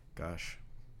 gosh.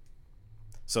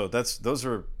 So those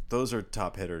are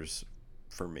top hitters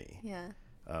for me. Yeah.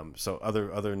 So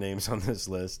other names on this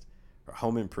list are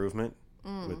Home Improvement.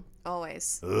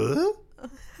 Always.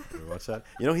 Watch that.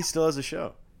 You know, he still has a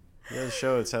show. He has a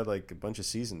show. It's had like a bunch of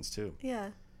seasons too. Yeah.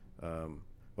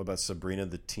 What about Sabrina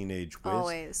the Teenage Wiz?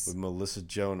 Always. With Melissa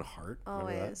Joan Hart.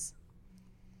 Always.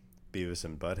 Beavis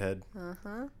and Butthead.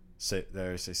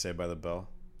 Saved by the Bell.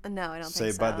 No, I don't think so.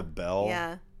 Saved by the Bell.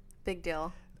 Yeah. Big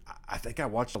deal. I think I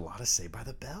watched a lot of Saved by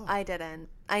the Bell. I didn't.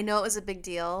 I know it was a big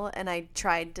deal, and I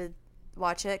tried to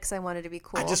watch it because I wanted to be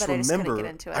cool, but I just couldn't get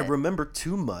into it. I remember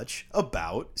too much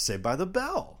about Saved by the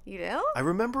Bell. You do? I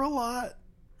remember a lot.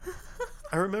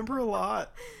 How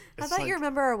about you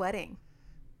remember our wedding?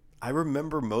 I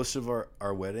remember most of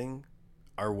our wedding.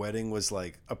 Our wedding was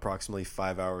like approximately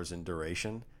 5 hours in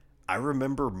duration. I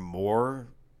remember more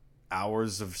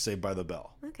hours of Saved by the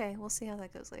Bell. Okay, we'll see how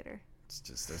that goes later. It's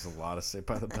just, there's a lot of Saved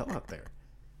by the Bell out there.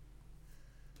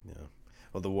 Yeah.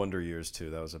 Well, the Wonder Years too.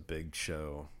 That was a big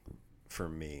show for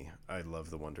me. I love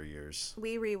the Wonder Years.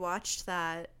 We rewatched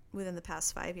that within the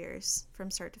past 5 years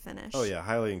from start to finish. Oh yeah,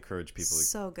 highly encourage people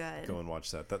to good. Go and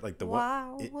watch that. That like the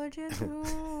would you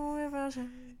do if I said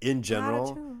in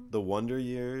general, the Wonder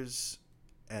Years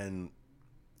and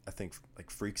I think like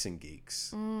Freaks and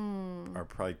Geeks are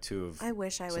probably two of. I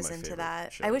wish I was into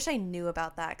that. Shows. I wish I knew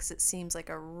about that because it seems like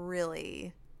a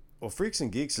really. Well, Freaks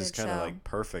and Geeks is kind of like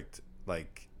perfect.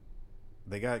 Like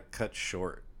they got cut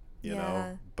short, you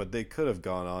know, but they could have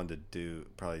gone on to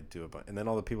probably do a bunch. And then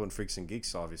all the people in Freaks and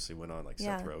Geeks obviously went on, like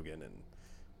Seth Rogen and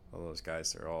all those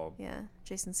guys. They're all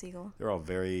Jason Segel. They're all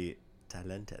very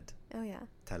talented. Oh yeah,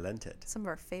 talented. Some of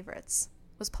our favorites.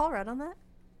 Was Paul Rudd on that?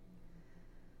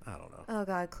 I don't know. Oh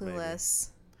God, Clueless.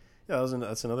 Maybe. Yeah,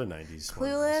 that's another 90s one.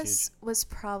 Clueless was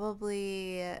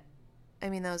probably, I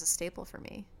mean, that was a staple for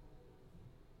me.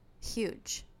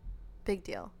 Huge. Big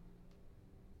deal.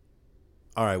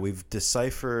 All right, we've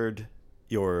deciphered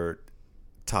your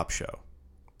top show,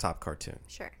 top cartoon.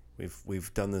 Sure.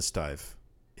 We've done this dive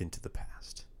into the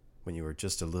past when you were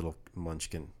just a little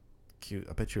munchkin. Cute.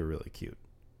 I bet you were really cute.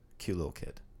 Cute little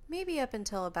kid. Maybe up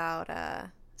until about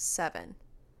 7.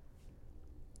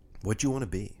 What'd you want to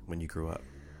be when you grew up?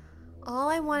 All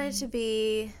I wanted to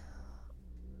be...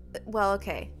 Well,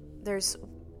 okay. There's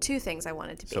 2 things I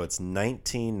wanted to be. So it's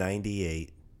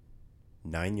 1998.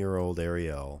 9-year-old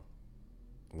Ariel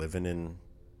living in...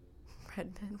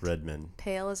 Redmond.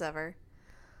 Pale as ever.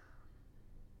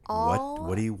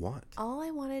 What do you want? All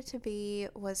I wanted to be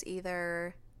was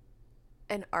either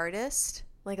an artist,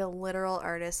 like a literal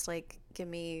artist, like give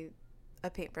me a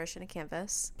paintbrush and a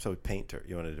canvas. So painter,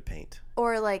 you wanted to paint.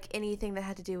 Or like anything that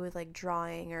had to do with like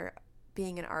drawing or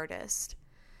being an artist.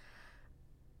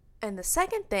 And the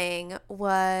second thing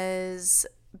was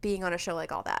being on a show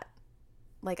like All That.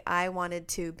 Like I wanted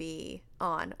to be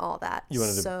on All That. You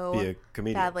wanted to be a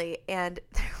comedian badly. And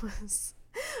there was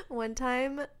one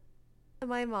time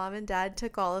my mom and dad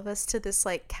took all of us to this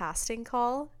like casting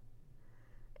call.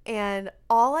 And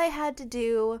all I had to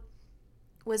do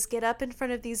was get up in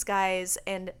front of these guys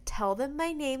and tell them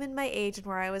my name and my age and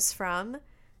where I was from,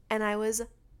 and I was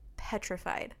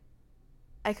petrified.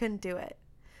 I couldn't do it.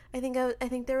 I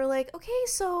think they were like, "Okay,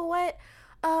 so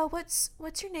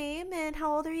what's your name and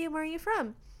how old are you and where are you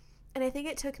from?" And I think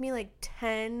it took me like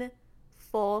 10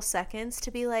 full seconds to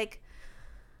be like,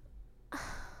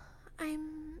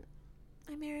 I'm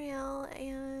Ariel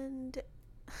and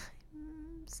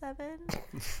I'm 7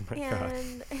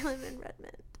 and I live in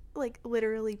Redmond. Like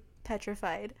literally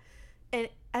petrified. And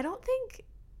I don't think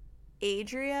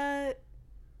Adria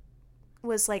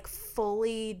was like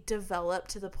fully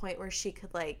developed to the point where she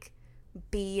could like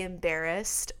be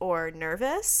embarrassed or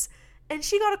nervous, and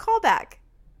she got a call back.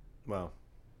 Wow.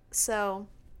 So,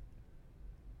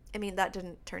 I mean, that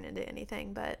didn't turn into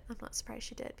anything, but I'm not surprised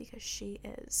she did because she's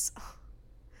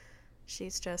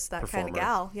just that kind of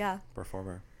gal. Yeah.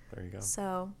 Performer. There you go.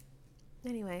 So,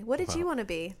 anyway, what did you want to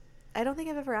be? I don't think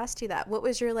I've ever asked you that. What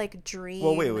was your like dream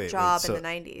job in the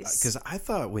 90s? Because I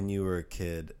thought when you were a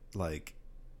kid, like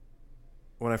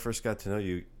when I first got to know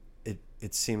you,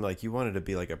 it seemed like you wanted to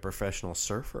be like a professional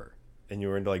surfer, and you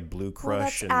were into like Blue Crush. Well,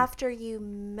 that's after you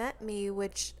met me,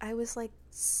 which I was like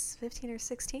 15 or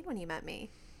 16 when you met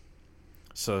me.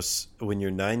 So when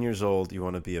you're 9 years old, you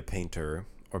want to be a painter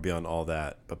or beyond all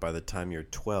that, but by the time you're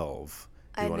 12,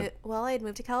 I had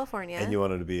moved to California. And you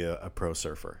wanted to be a pro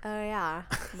surfer. Oh, yeah.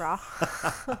 Bro.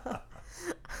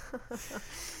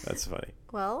 That's funny.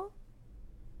 Well,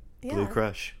 yeah. Blue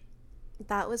Crush.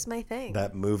 That was my thing.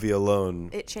 That movie alone.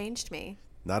 It changed me.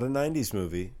 Not a 90s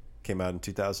movie. Came out in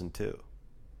 2002.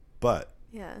 But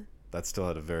yeah, that still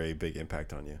had a very big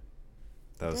impact on you.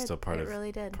 That was still part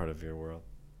of your world.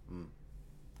 Mm.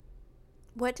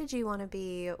 What did you want to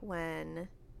be when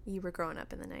you were growing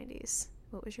up in the 90s?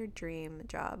 What was your dream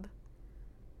job?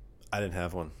 I didn't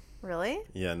have one. Really?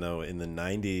 Yeah, no. In the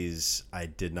 90s, I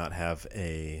did not have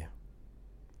a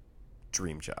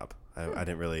dream job. I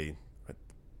didn't really...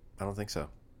 I don't think so.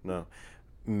 No.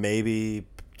 Maybe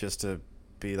just to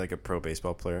be like a pro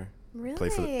baseball player. Really? Play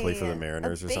for the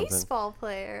Mariners or something. A baseball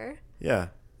player? Yeah.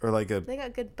 Or like They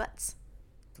got good butts.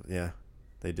 Yeah,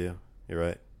 they do. You're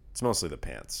right. It's mostly the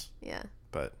pants. Yeah.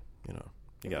 But,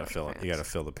 you gotta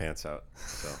fill the pants out.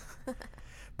 So.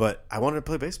 But I wanted to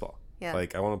play baseball. Yeah.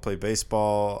 Like, I wanted to play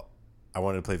baseball. I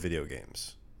wanted to play video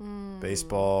games.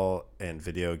 Baseball and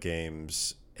video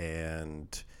games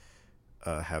and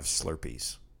have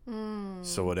Slurpees.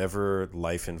 So whatever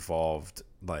life involved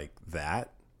like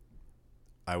that,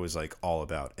 I was like all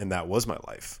about. And that was my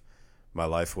life. My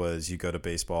life was you go to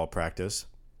baseball practice,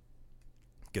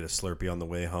 get a Slurpee on the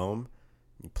way home,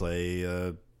 you play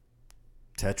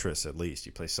Tetris at least.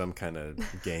 You play some kind of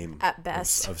game at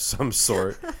best of some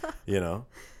sort,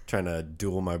 trying to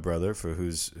duel my brother for who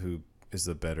is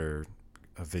the better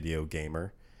video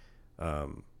gamer. That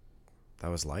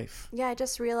was life. Yeah, I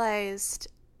just realized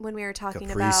when we were talking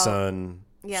Capri about Sun,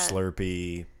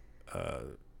 Slurpee,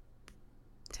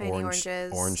 tiny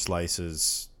oranges, orange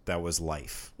slices. That was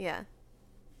life. Yeah.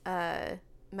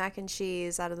 Mac and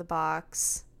cheese out of the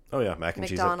box. Oh yeah, mac and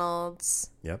McDonald's.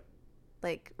 cheese. Yep.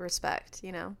 Like respect,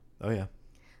 Oh yeah.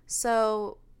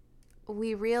 So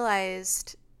we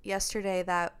realized yesterday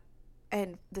that,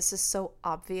 and this is so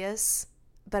obvious,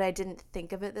 but I didn't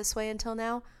think of it this way until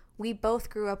now. We both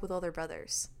grew up with older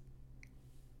brothers.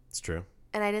 It's true.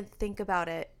 And I didn't think about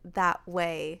it that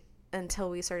way until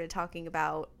we started talking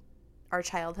about our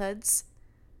childhoods.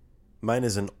 Mine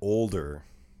is an older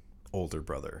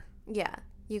brother. Yeah.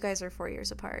 You guys are 4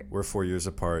 years apart. We're 4 years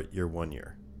apart. You're 1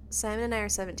 year. Simon and I are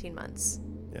 17 months.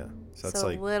 Yeah. So that's a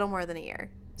little more than a year.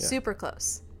 Yeah. Super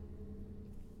close.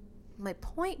 My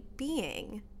point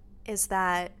being is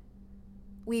that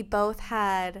we both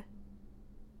had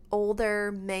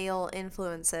older male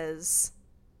influences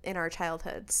in our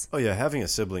childhoods. Oh yeah, having a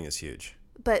sibling is huge.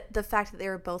 But the fact that they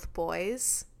were both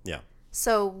boys. Yeah.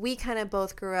 So we kind of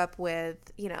both grew up with,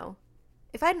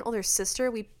 if I had an older sister,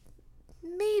 we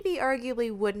maybe arguably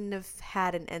wouldn't have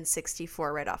had an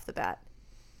N64 right off the bat.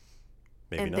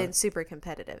 Maybe and not. Been super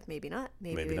competitive. Maybe not.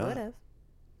 Maybe we would have.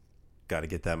 Got to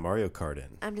get that Mario Kart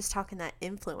in. I'm just talking that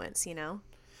influence, Yeah,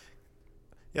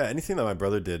 anything that my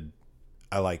brother did,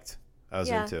 I liked. I was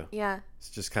into. Yeah. It's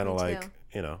just kind of like,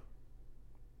 you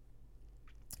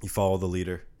follow the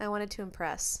leader. I wanted to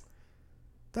impress.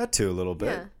 That too, a little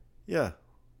bit. Yeah. A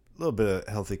little bit of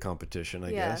healthy competition,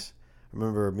 I guess. I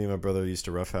remember me and my brother used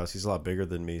to roughhouse. He's a lot bigger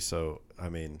than me, so I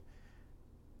mean,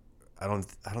 I don't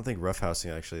think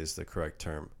roughhousing actually is the correct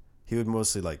term. He would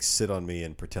mostly like sit on me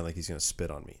and pretend like he's gonna spit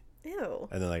on me. Ew.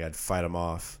 And then like I'd fight him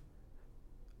off.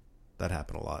 That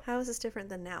happened a lot. How is this different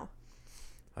than now?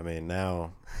 I mean,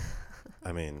 now,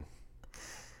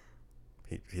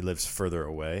 he lives further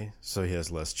away, so he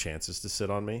has less chances to sit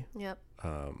on me. Yep.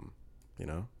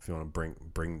 If you want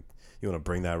to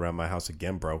bring that around my house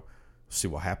again, bro, see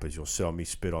what happens. You'll sit on me,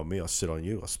 spit on me. I'll sit on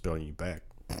you. I'll spit on you back.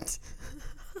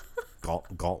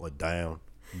 Gauntlet down.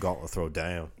 Gauntlet throw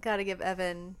down. Gotta give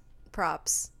Evan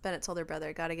props. Bennett's older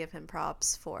brother. Gotta give him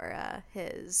props for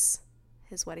his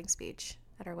wedding speech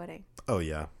at our wedding. Oh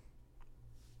yeah.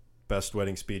 Best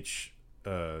wedding speech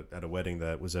at a wedding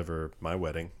that was ever my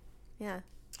wedding. Yeah.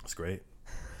 It was great.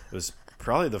 It was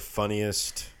probably the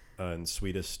funniest and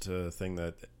sweetest thing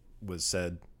that was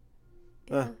said.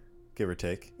 Yeah. Give or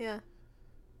take. Yeah.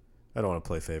 I don't want to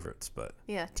play favorites, but...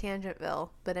 Yeah, Tangentville.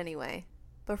 But anyway,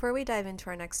 before we dive into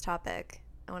our next topic,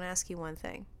 I want to ask you one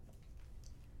thing.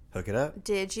 Hook it up.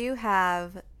 Did you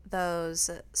have those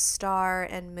star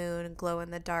and moon glow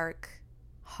in the dark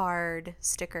hard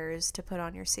stickers to put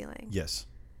on your ceiling? Yes.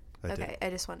 Okay, I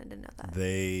just wanted to know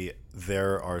that.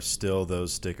 There are still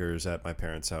those stickers at my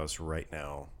parents' house right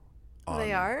now.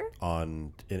 They are?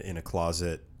 In a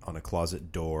closet, on a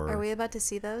closet door. Are we about to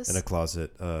see those? In a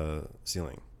closet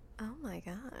ceiling. Oh my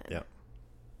god. Yeah.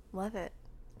 Love it.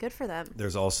 Good for them.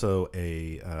 There's also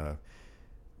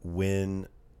when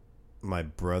my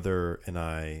brother and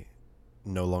I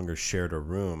no longer shared a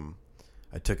room,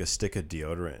 I took a stick of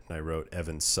deodorant and I wrote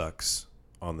 "Evan sucks"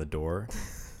 on the door,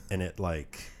 and it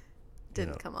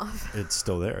didn't come off. It's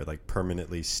still there, it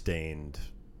permanently stained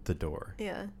the door.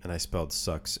 Yeah. And I spelled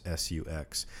sucks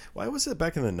SUX. Why was it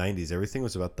back in the 90s everything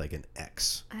was about an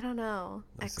X? I don't know.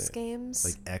 X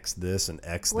Games? X this and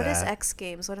X what that. What is X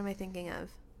Games? What am I thinking of?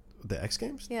 The X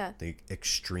Games? Yeah. The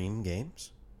extreme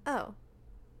games? Oh.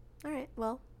 All right.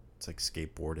 Well. It's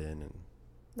skateboarding and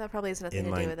that probably has nothing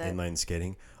to do with it. Inline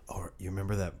skating. Oh, you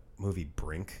remember that movie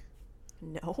Brink?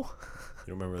 No.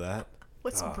 You remember that?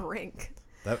 What's Brink?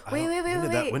 Wait.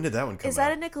 When did that one come out? Is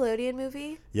that a Nickelodeon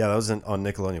movie? Yeah, that was on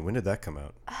Nickelodeon. When did that come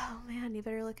out? Oh man, you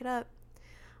better look it up.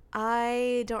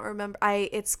 I don't remember.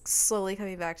 It's slowly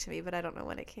coming back to me, but I don't know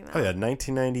when it came out. Oh yeah,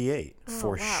 1998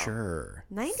 for sure.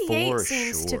 98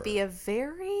 seems to be a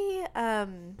very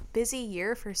busy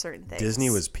year for certain things. Disney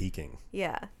was peaking.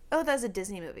 Yeah. Oh, that's a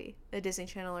Disney movie, a Disney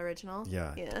Channel original.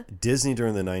 Yeah. Yeah. Disney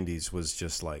during the 90s was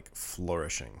just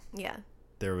flourishing. Yeah.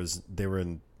 They were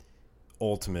in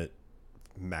ultimate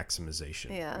maximization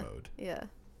mode. Yeah.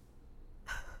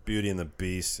 Beauty and the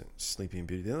Beast, and Sleeping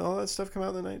Beauty, did all that stuff come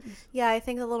out in the 90s? Yeah, I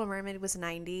think The Little Mermaid was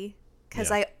 90 because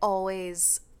I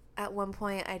always, at one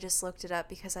point, I just looked it up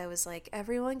because I was like,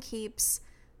 everyone keeps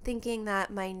thinking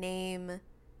that my name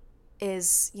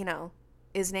is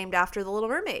named after The Little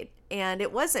Mermaid, and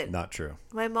it wasn't. Not true.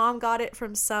 My mom got it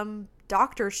from some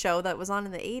doctor show that was on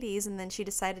in the 80s, and then she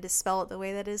decided to spell it the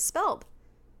way that it is spelled.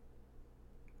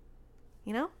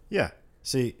 You know? Yeah.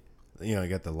 See, you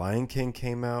got The Lion King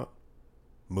came out.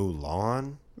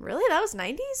 Mulan. Really? That was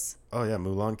 90s? Oh, yeah.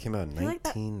 Mulan came out in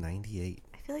 1998.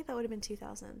 I feel like that would have been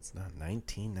 2000s. No,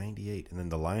 1998. And then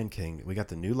The Lion King. We got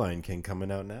the new Lion King coming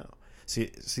out now.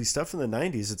 See, stuff from the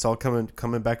 90s, it's all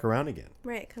coming back around again.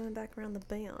 Right, coming back around the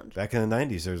band. Back in the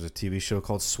 90s, there was a TV show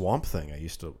called Swamp Thing I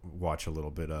used to watch a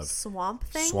little bit of. Swamp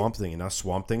Thing? Swamp Thing. And now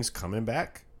Swamp Thing's coming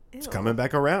back. Ew. It's coming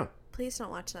back around. Please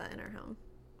don't watch that in our home.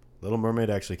 Little Mermaid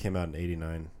actually came out in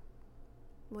 89.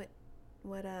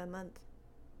 What month?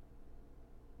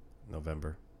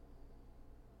 November.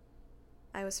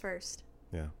 I was first.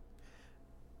 Yeah.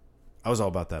 I was all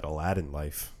about that Aladdin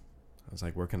life. I was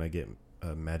like, where can I get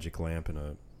a magic lamp and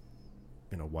a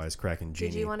wisecracking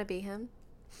genie? Did you want to be him?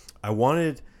 I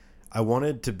wanted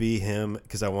to be him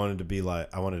because I wanted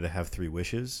to have 3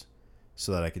 wishes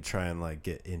so that I could try and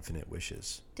get infinite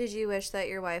wishes. Did you wish that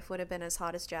your wife would have been as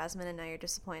hot as Jasmine and now you're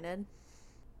disappointed?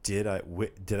 Did I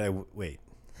wait?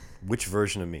 Which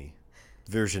version of me?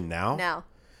 Version now? Now.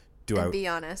 Be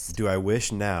honest. Do I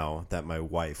wish now that my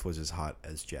wife was as hot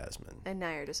as Jasmine? And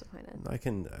now you're disappointed. I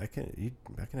can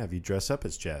have you dress up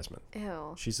as Jasmine.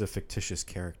 Ew. She's a fictitious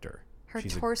character. Her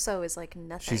torso is like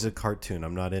nothing. She's a cartoon.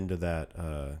 I'm not into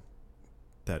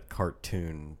that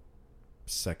cartoon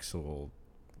sexual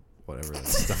whatever that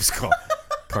stuff's called.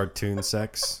 Cartoon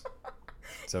sex.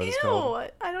 Is that what it's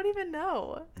called? I don't even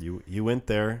know. You went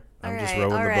there. I'm just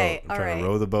rowing the boat. I'm trying to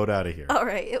row the boat out of here. All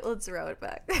right, let's row it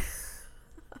back.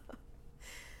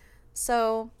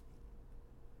 So,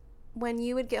 when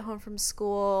you would get home from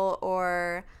school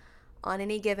or on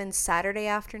any given Saturday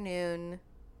afternoon,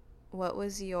 what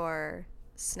was your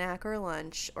snack or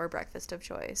lunch or breakfast of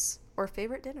choice or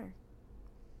favorite dinner?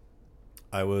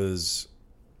 I was,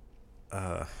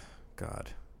 God,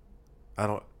 I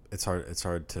don't. It's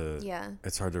hard to. Yeah.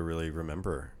 It's hard to really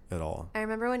remember at all. I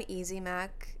remember when Easy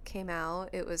Mac came out.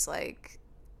 It was like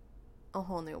a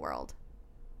whole new world.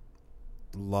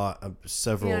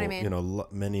 Several, you know what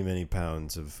I mean? Many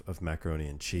pounds of macaroni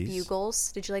and cheese.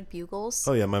 Bugles. Did you like Bugles?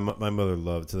 Oh yeah, my mother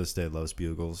to this day loves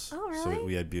Bugles. Oh really? So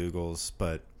we had Bugles,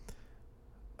 but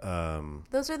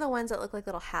those are the ones that look like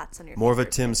little hats on your. More of a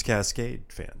Tim's Cascade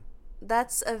fan.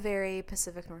 That's a very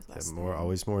Pacific Northwest. Yeah,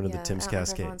 always more into the Tim's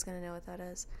Cascade. Everyone's gonna know what that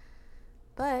is,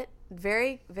 but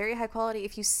very very high quality.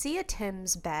 If you see a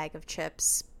Tim's bag of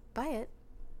chips, buy it,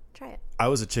 try it. I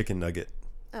was a chicken nugget.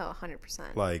 Oh,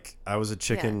 100%. Like, I was a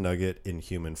chicken nugget in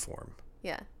human form.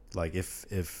 Yeah. Like,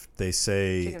 if they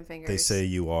say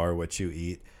you are what you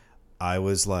eat, I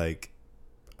was like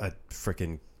a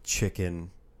freaking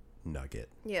chicken nugget.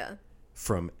 Yeah.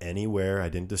 from anywhere. I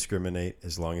didn't discriminate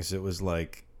as long as it was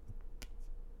like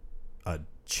a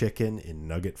chicken in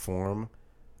nugget form.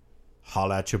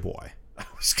 Holla at your boy.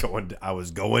 I was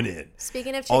going in.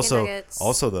 Speaking of chicken nuggets.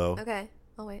 Also though. Okay.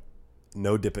 Oh wait.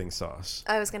 No dipping sauce.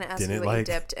 I was going to ask you what you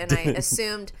dipped, and I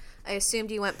assumed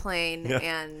you went plain,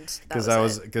 and because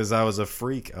I was a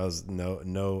freak. I was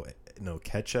no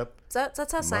ketchup. That's how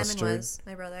mustard, Simon was,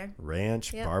 my brother.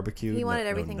 Ranch, barbecue. He wanted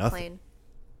everything plain.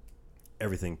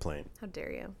 Everything plain. How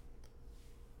dare you?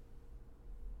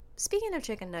 Speaking of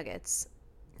chicken nuggets.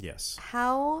 Yes.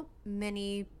 How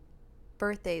many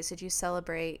birthdays did you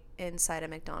celebrate inside a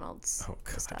McDonald's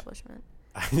establishment?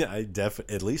 I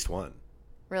definitely at least one.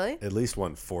 Really? At least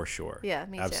one for sure. Yeah,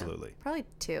 me too. Absolutely. Probably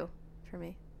 2 for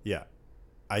me. Yeah.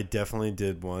 I definitely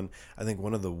did one. I think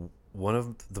one of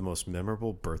the most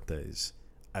memorable birthdays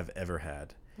I've ever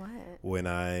had. What? When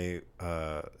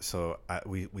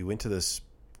we went to this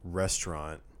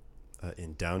restaurant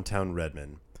in downtown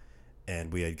Redmond,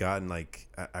 and we had gotten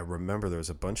I remember there was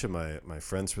a bunch of my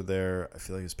friends were there. I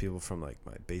feel like it was people from like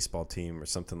my baseball team or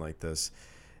something like this.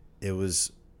 It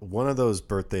was one of those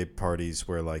birthday parties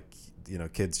where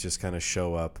kids just kind of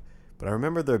show up. But I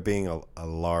remember there being a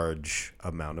large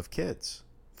amount of kids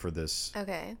for this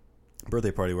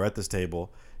birthday party. We're at this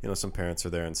table, some parents are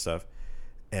there and stuff.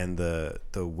 And the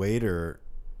waiter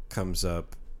comes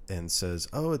up and says,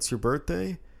 "Oh, it's your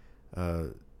birthday?"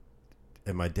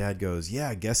 And my dad goes,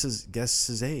 "Yeah, guess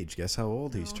his age. Guess how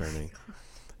old he's turning."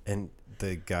 And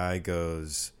the guy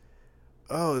goes,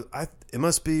 "Oh, it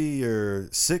must be your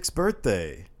 6th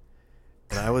birthday."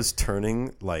 And I was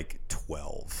turning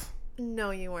 12.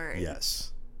 No, you weren't.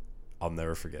 Yes. I'll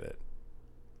never forget it.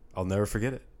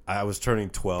 I was turning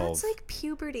 12. That's like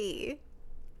puberty.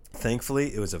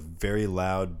 Thankfully, it was a very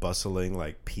loud, bustling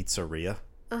pizzeria.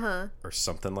 Or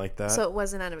something like that. So it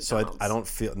wasn't at a McDonald's. So I don't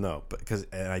feel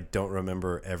and I don't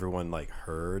remember everyone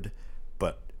heard,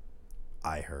 but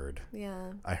I heard.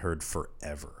 Yeah. I heard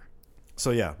forever.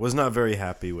 So yeah, was not very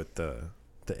happy with the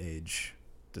age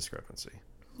discrepancy.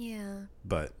 Yeah.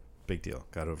 But big deal.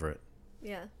 Got over it.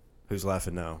 Yeah. Who's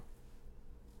laughing now?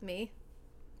 Me.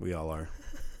 We all are.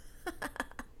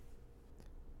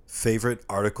 Favorite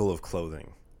article of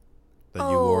clothing that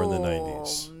you wore in the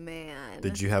 90s? Oh, man.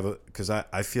 Did you have because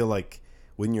I feel like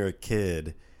when you're a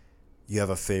kid, you have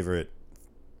a favorite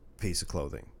piece of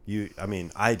clothing.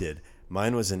 I did.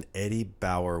 Mine was an Eddie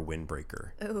Bauer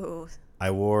windbreaker. Ooh.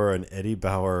 I wore an Eddie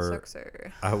Bauer.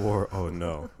 Suxer. Oh,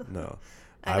 no.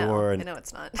 I know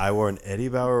it's not. I wore an Eddie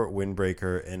Bauer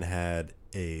windbreaker and had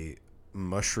a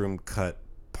mushroom cut,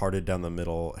 parted down the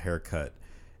middle haircut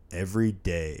every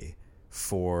day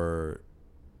for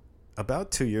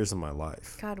about 2 years of my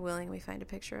life. God willing, we find a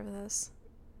picture of this.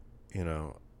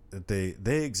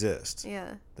 They exist.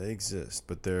 Yeah. They exist,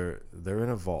 but they're in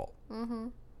a vault. Mm-hmm.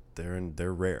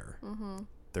 They're rare. Mm-hmm.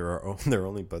 There are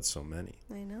only but so many.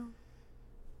 I know.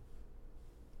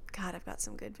 God, I've got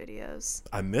some good videos.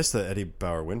 I missed the Eddie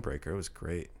Bauer windbreaker. It was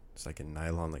great. It's like a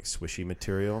nylon, swishy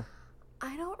material.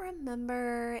 I don't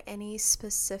remember any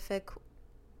specific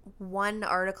one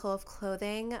article of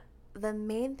clothing. The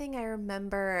main thing I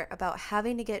remember about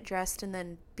having to get dressed and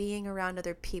then being around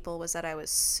other people was that I was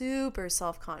super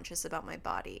self-conscious about my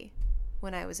body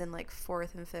when I was in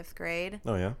 4th and 5th grade.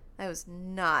 Oh, yeah? I was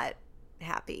not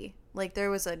happy.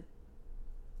 There was a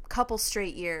couple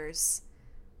straight years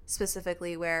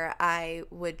specifically where I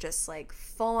would just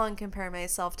full on compare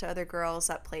myself to other girls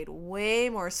that played way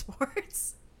more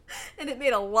sports. And it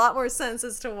made a lot more sense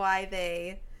as to why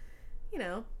they,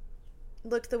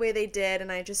 looked the way they did.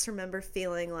 And I just remember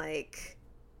feeling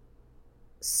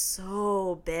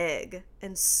so big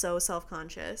and so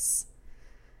self-conscious.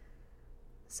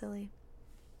 Silly.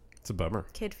 It's a bummer.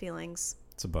 Kid feelings.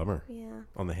 It's a bummer. Yeah.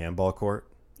 On the handball court.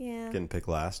 Yeah. Getting picked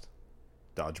last.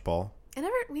 Dodgeball.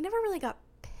 We never really got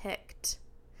picked.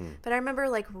 But I remember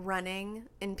running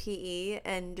in PE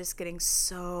and just getting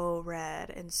so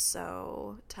red and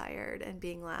so tired and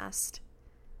being last.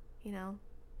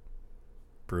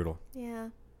 Brutal. Yeah.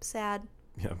 Sad.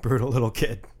 Yeah, brutal little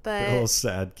kid. But a little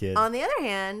sad kid. On the other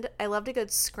hand, I loved a good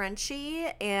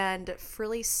scrunchie and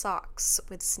frilly socks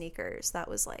with sneakers. That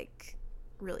was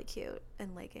really cute.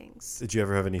 And leggings. Did you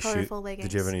ever have any shoes? Leggings.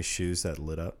 Did you have any shoes that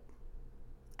lit up?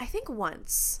 I think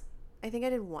once. I think I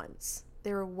did once.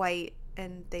 They were white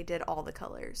and they did all the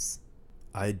colors.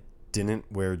 I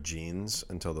didn't wear jeans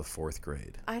until the 4th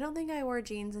grade. I don't think I wore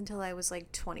jeans until I was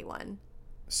 21.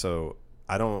 So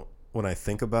when I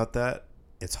think about that,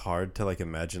 it's hard to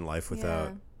imagine life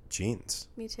without jeans.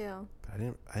 Me too. But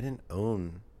I didn't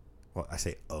own, well, I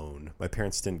say own. My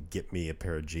parents didn't get me a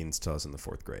pair of jeans till I was in the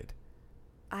 4th grade.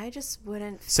 I just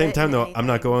wouldn't. Same time though, anything. I'm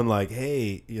not going like,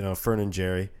 hey, Fern and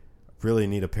Jerry, really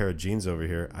need a pair of jeans over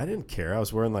here. I didn't care. I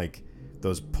was wearing like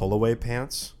those pull-away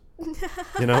pants,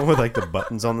 with like the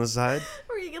buttons on the side.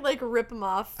 Where you can like rip them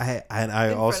off. I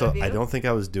don't think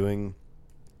I was doing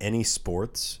any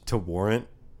sports to warrant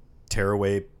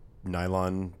tearaway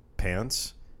nylon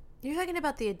pants. You're talking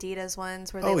about the Adidas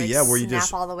ones where they where you snap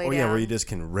just all the way down. Yeah, where you just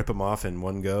can rip them off in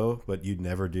one go, but you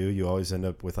never do. You always end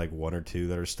up with like one or two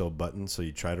that are still buttons, so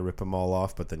you try to rip them all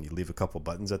off, but then you leave a couple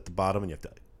buttons at the bottom, and you have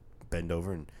to bend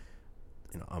over and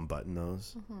unbutton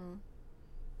those. Mm-hmm.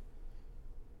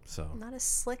 So not as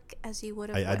slick as you would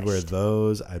have. I'd wear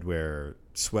those. I'd wear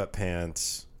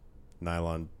sweatpants,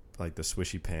 nylon, like the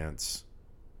swishy pants,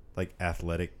 like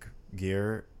athletic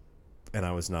gear, and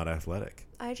I was not athletic.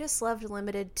 I just loved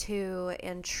Limited Too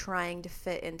and trying to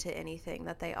fit into anything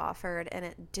that they offered, and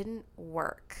it didn't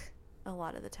work a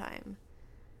lot of the time.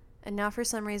 And now for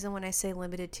some reason when I say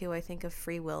Limited Too, I think of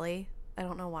Free Willy. I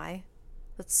don't know why.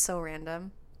 That's so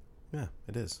random. Yeah,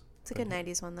 it is. It's a good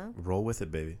 90s one, though. Roll with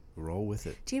it, baby. Roll with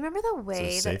it. Do you remember the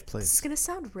way it's a safe place. This is going to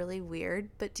sound really weird,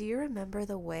 but do you remember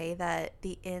the way that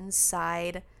the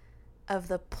inside of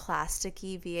the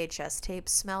plasticky VHS tape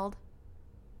smelled?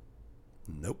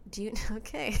 Nope. Do you?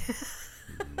 Okay.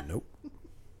 Nope.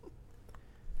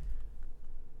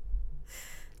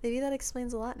 Maybe that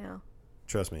explains a lot now.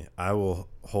 Trust me, I will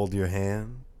hold your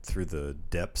hand through the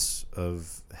depths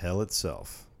of hell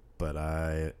itself, but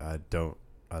I don't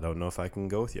know if I can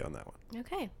go with you on that one.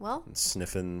 Okay, well.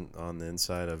 Sniffing on the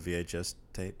inside of VHS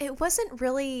tape. It wasn't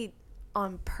really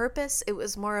on purpose. It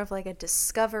was more of like a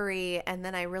discovery, and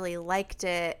then I really liked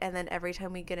it, and then every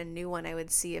time we get a new one, I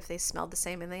would see if they smelled the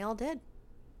same, and they all did.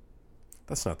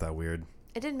 That's not that weird.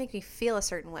 It didn't make me feel a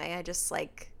certain way. I just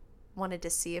like wanted to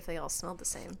see if they all smelled the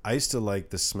same. I used to like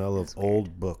the smell of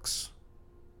old books.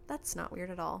 That's not weird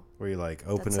at all. Where you like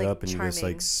open it up and you just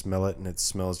like smell it, and it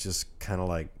smells just kind of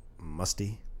like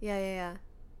musty. Yeah.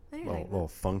 A little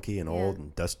funky and old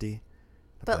and dusty.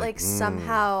 But like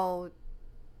somehow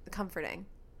comforting.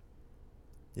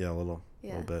 Yeah, a little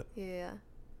bit. Yeah.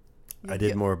 I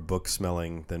did more book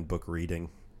smelling than book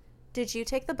reading. Did you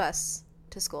take the bus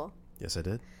to school? Yes, I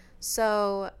did.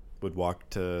 So would walk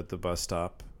to the bus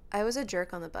stop. I was a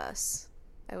jerk on the bus.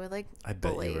 I would like I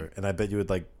bet bully. you were. And I bet you would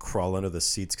like crawl under the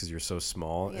seats because you're so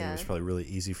small. Yeah. And it was probably really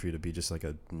easy for you to be just like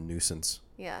a nuisance.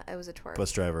 Yeah, I was a twerp.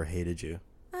 Bus driver hated you.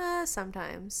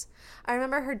 Sometimes. I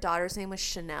remember her daughter's name was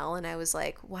Chanel, and I was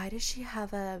like, why does she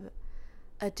have a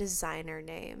designer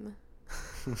name?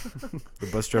 The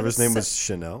bus driver's name was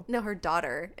Chanel? No, her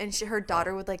daughter. And her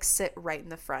daughter would like sit right in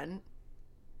the front.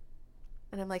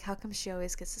 And I'm like, how come she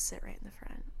always gets to sit right in the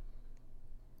front?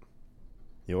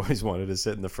 You always wanted to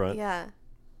sit in the front? Yeah.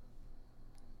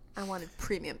 I wanted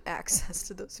premium access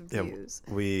to those views.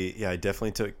 I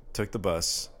definitely took the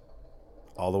bus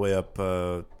all the way up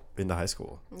into high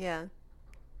school. Yeah.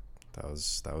 That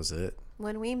was it.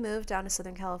 When we moved down to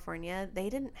Southern California, they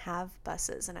didn't have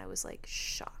buses, and I was like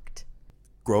shocked.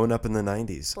 Growing up in the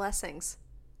 90s. Blessings.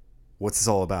 What's this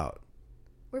all about?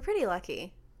 We're pretty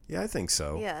lucky. Yeah, I think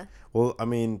so. Yeah. Well, I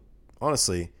mean,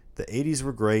 honestly, the 80s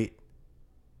were great.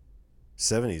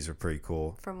 70s were pretty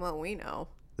cool. From what we know.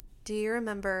 Do you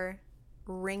remember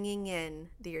ringing in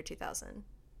the year 2000?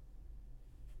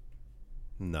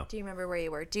 No. Do you remember where you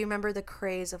were? Do you remember the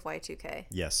craze of Y2K?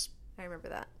 Yes. I remember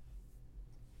that.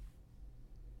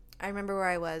 I remember where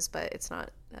I was, but it's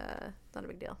not a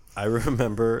big deal. I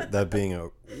remember that being a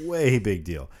way big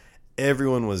deal.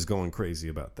 Everyone was going crazy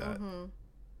about that. Mm-hmm.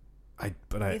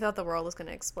 You thought the world was going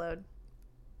to explode.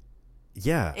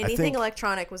 Yeah. Anything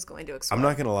electronic was going to explode. I'm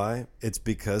not going to lie. It's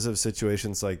because of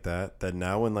situations like that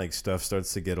now when like stuff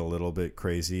starts to get a little bit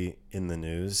crazy in the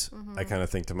news, I kind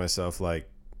of think to myself like,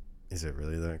 is it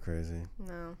really that crazy?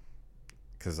 No.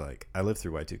 Because like I lived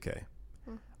through Y2K.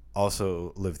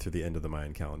 Also lived through the end of the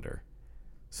Mayan calendar.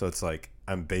 So it's like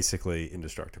I'm basically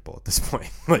indestructible at this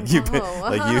point. I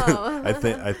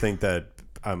think that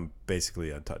I'm basically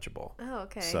untouchable. Oh,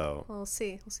 okay. So we'll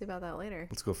see. We'll see about that later.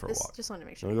 Let's go for a walk. Just want to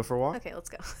make sure. You want to go for a walk? Okay, let's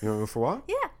go. You want to go for a walk?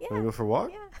 Yeah. You want to go for a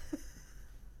walk? Yeah.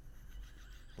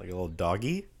 Like a little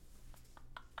doggy?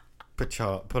 Put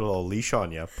a little leash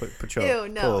on you. Put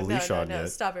a leash on you.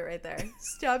 Stop it right there.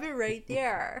 Stop it right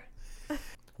there.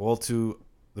 Well, to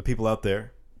the people out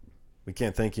there, we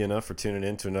can't thank you enough for tuning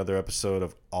in to another episode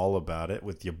of All About It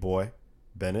with your boy,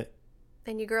 Bennett.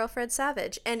 And your girl, Fred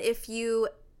Savage. And if you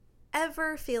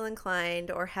ever feel inclined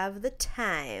or have the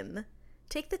time,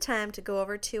 take the time to go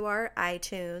over to our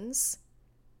iTunes.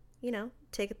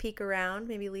 Take a peek around,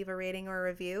 maybe leave a rating or a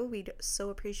review. We'd so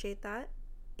appreciate that.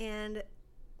 And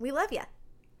we love you.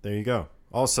 There you go.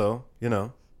 Also,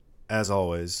 as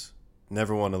always,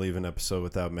 never want to leave an episode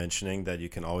without mentioning that you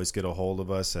can always get a hold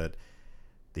of us at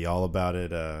the All About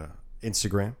It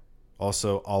Instagram.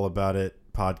 Also,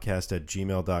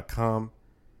 allaboutitpodcast@gmail.com,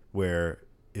 where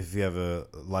if you have a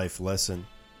life lesson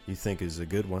you think is a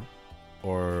good one,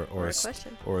 or a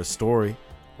question, or a story,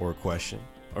 or a question,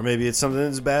 or maybe it's something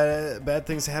that's bad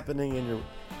things happening and your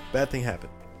bad thing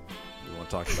happened, you want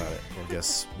to talk about it, well,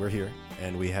 guess we're here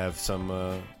and we have some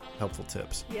helpful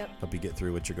tips. Yep. Help you get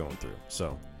through what you're going through.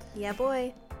 So yeah,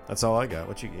 boy. That's all I got.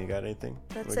 What you got? Anything?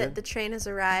 That's it. Good? The train has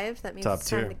arrived. That means it's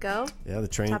time to go. Yeah, the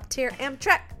train. Top tier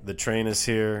Amtrak. The train is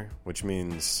here, which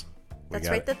means that's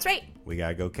right. We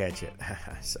gotta go catch it.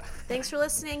 So. Thanks for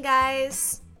listening,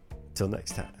 guys. Till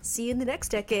next time. See you in the next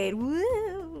decade.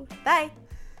 Woo! Bye.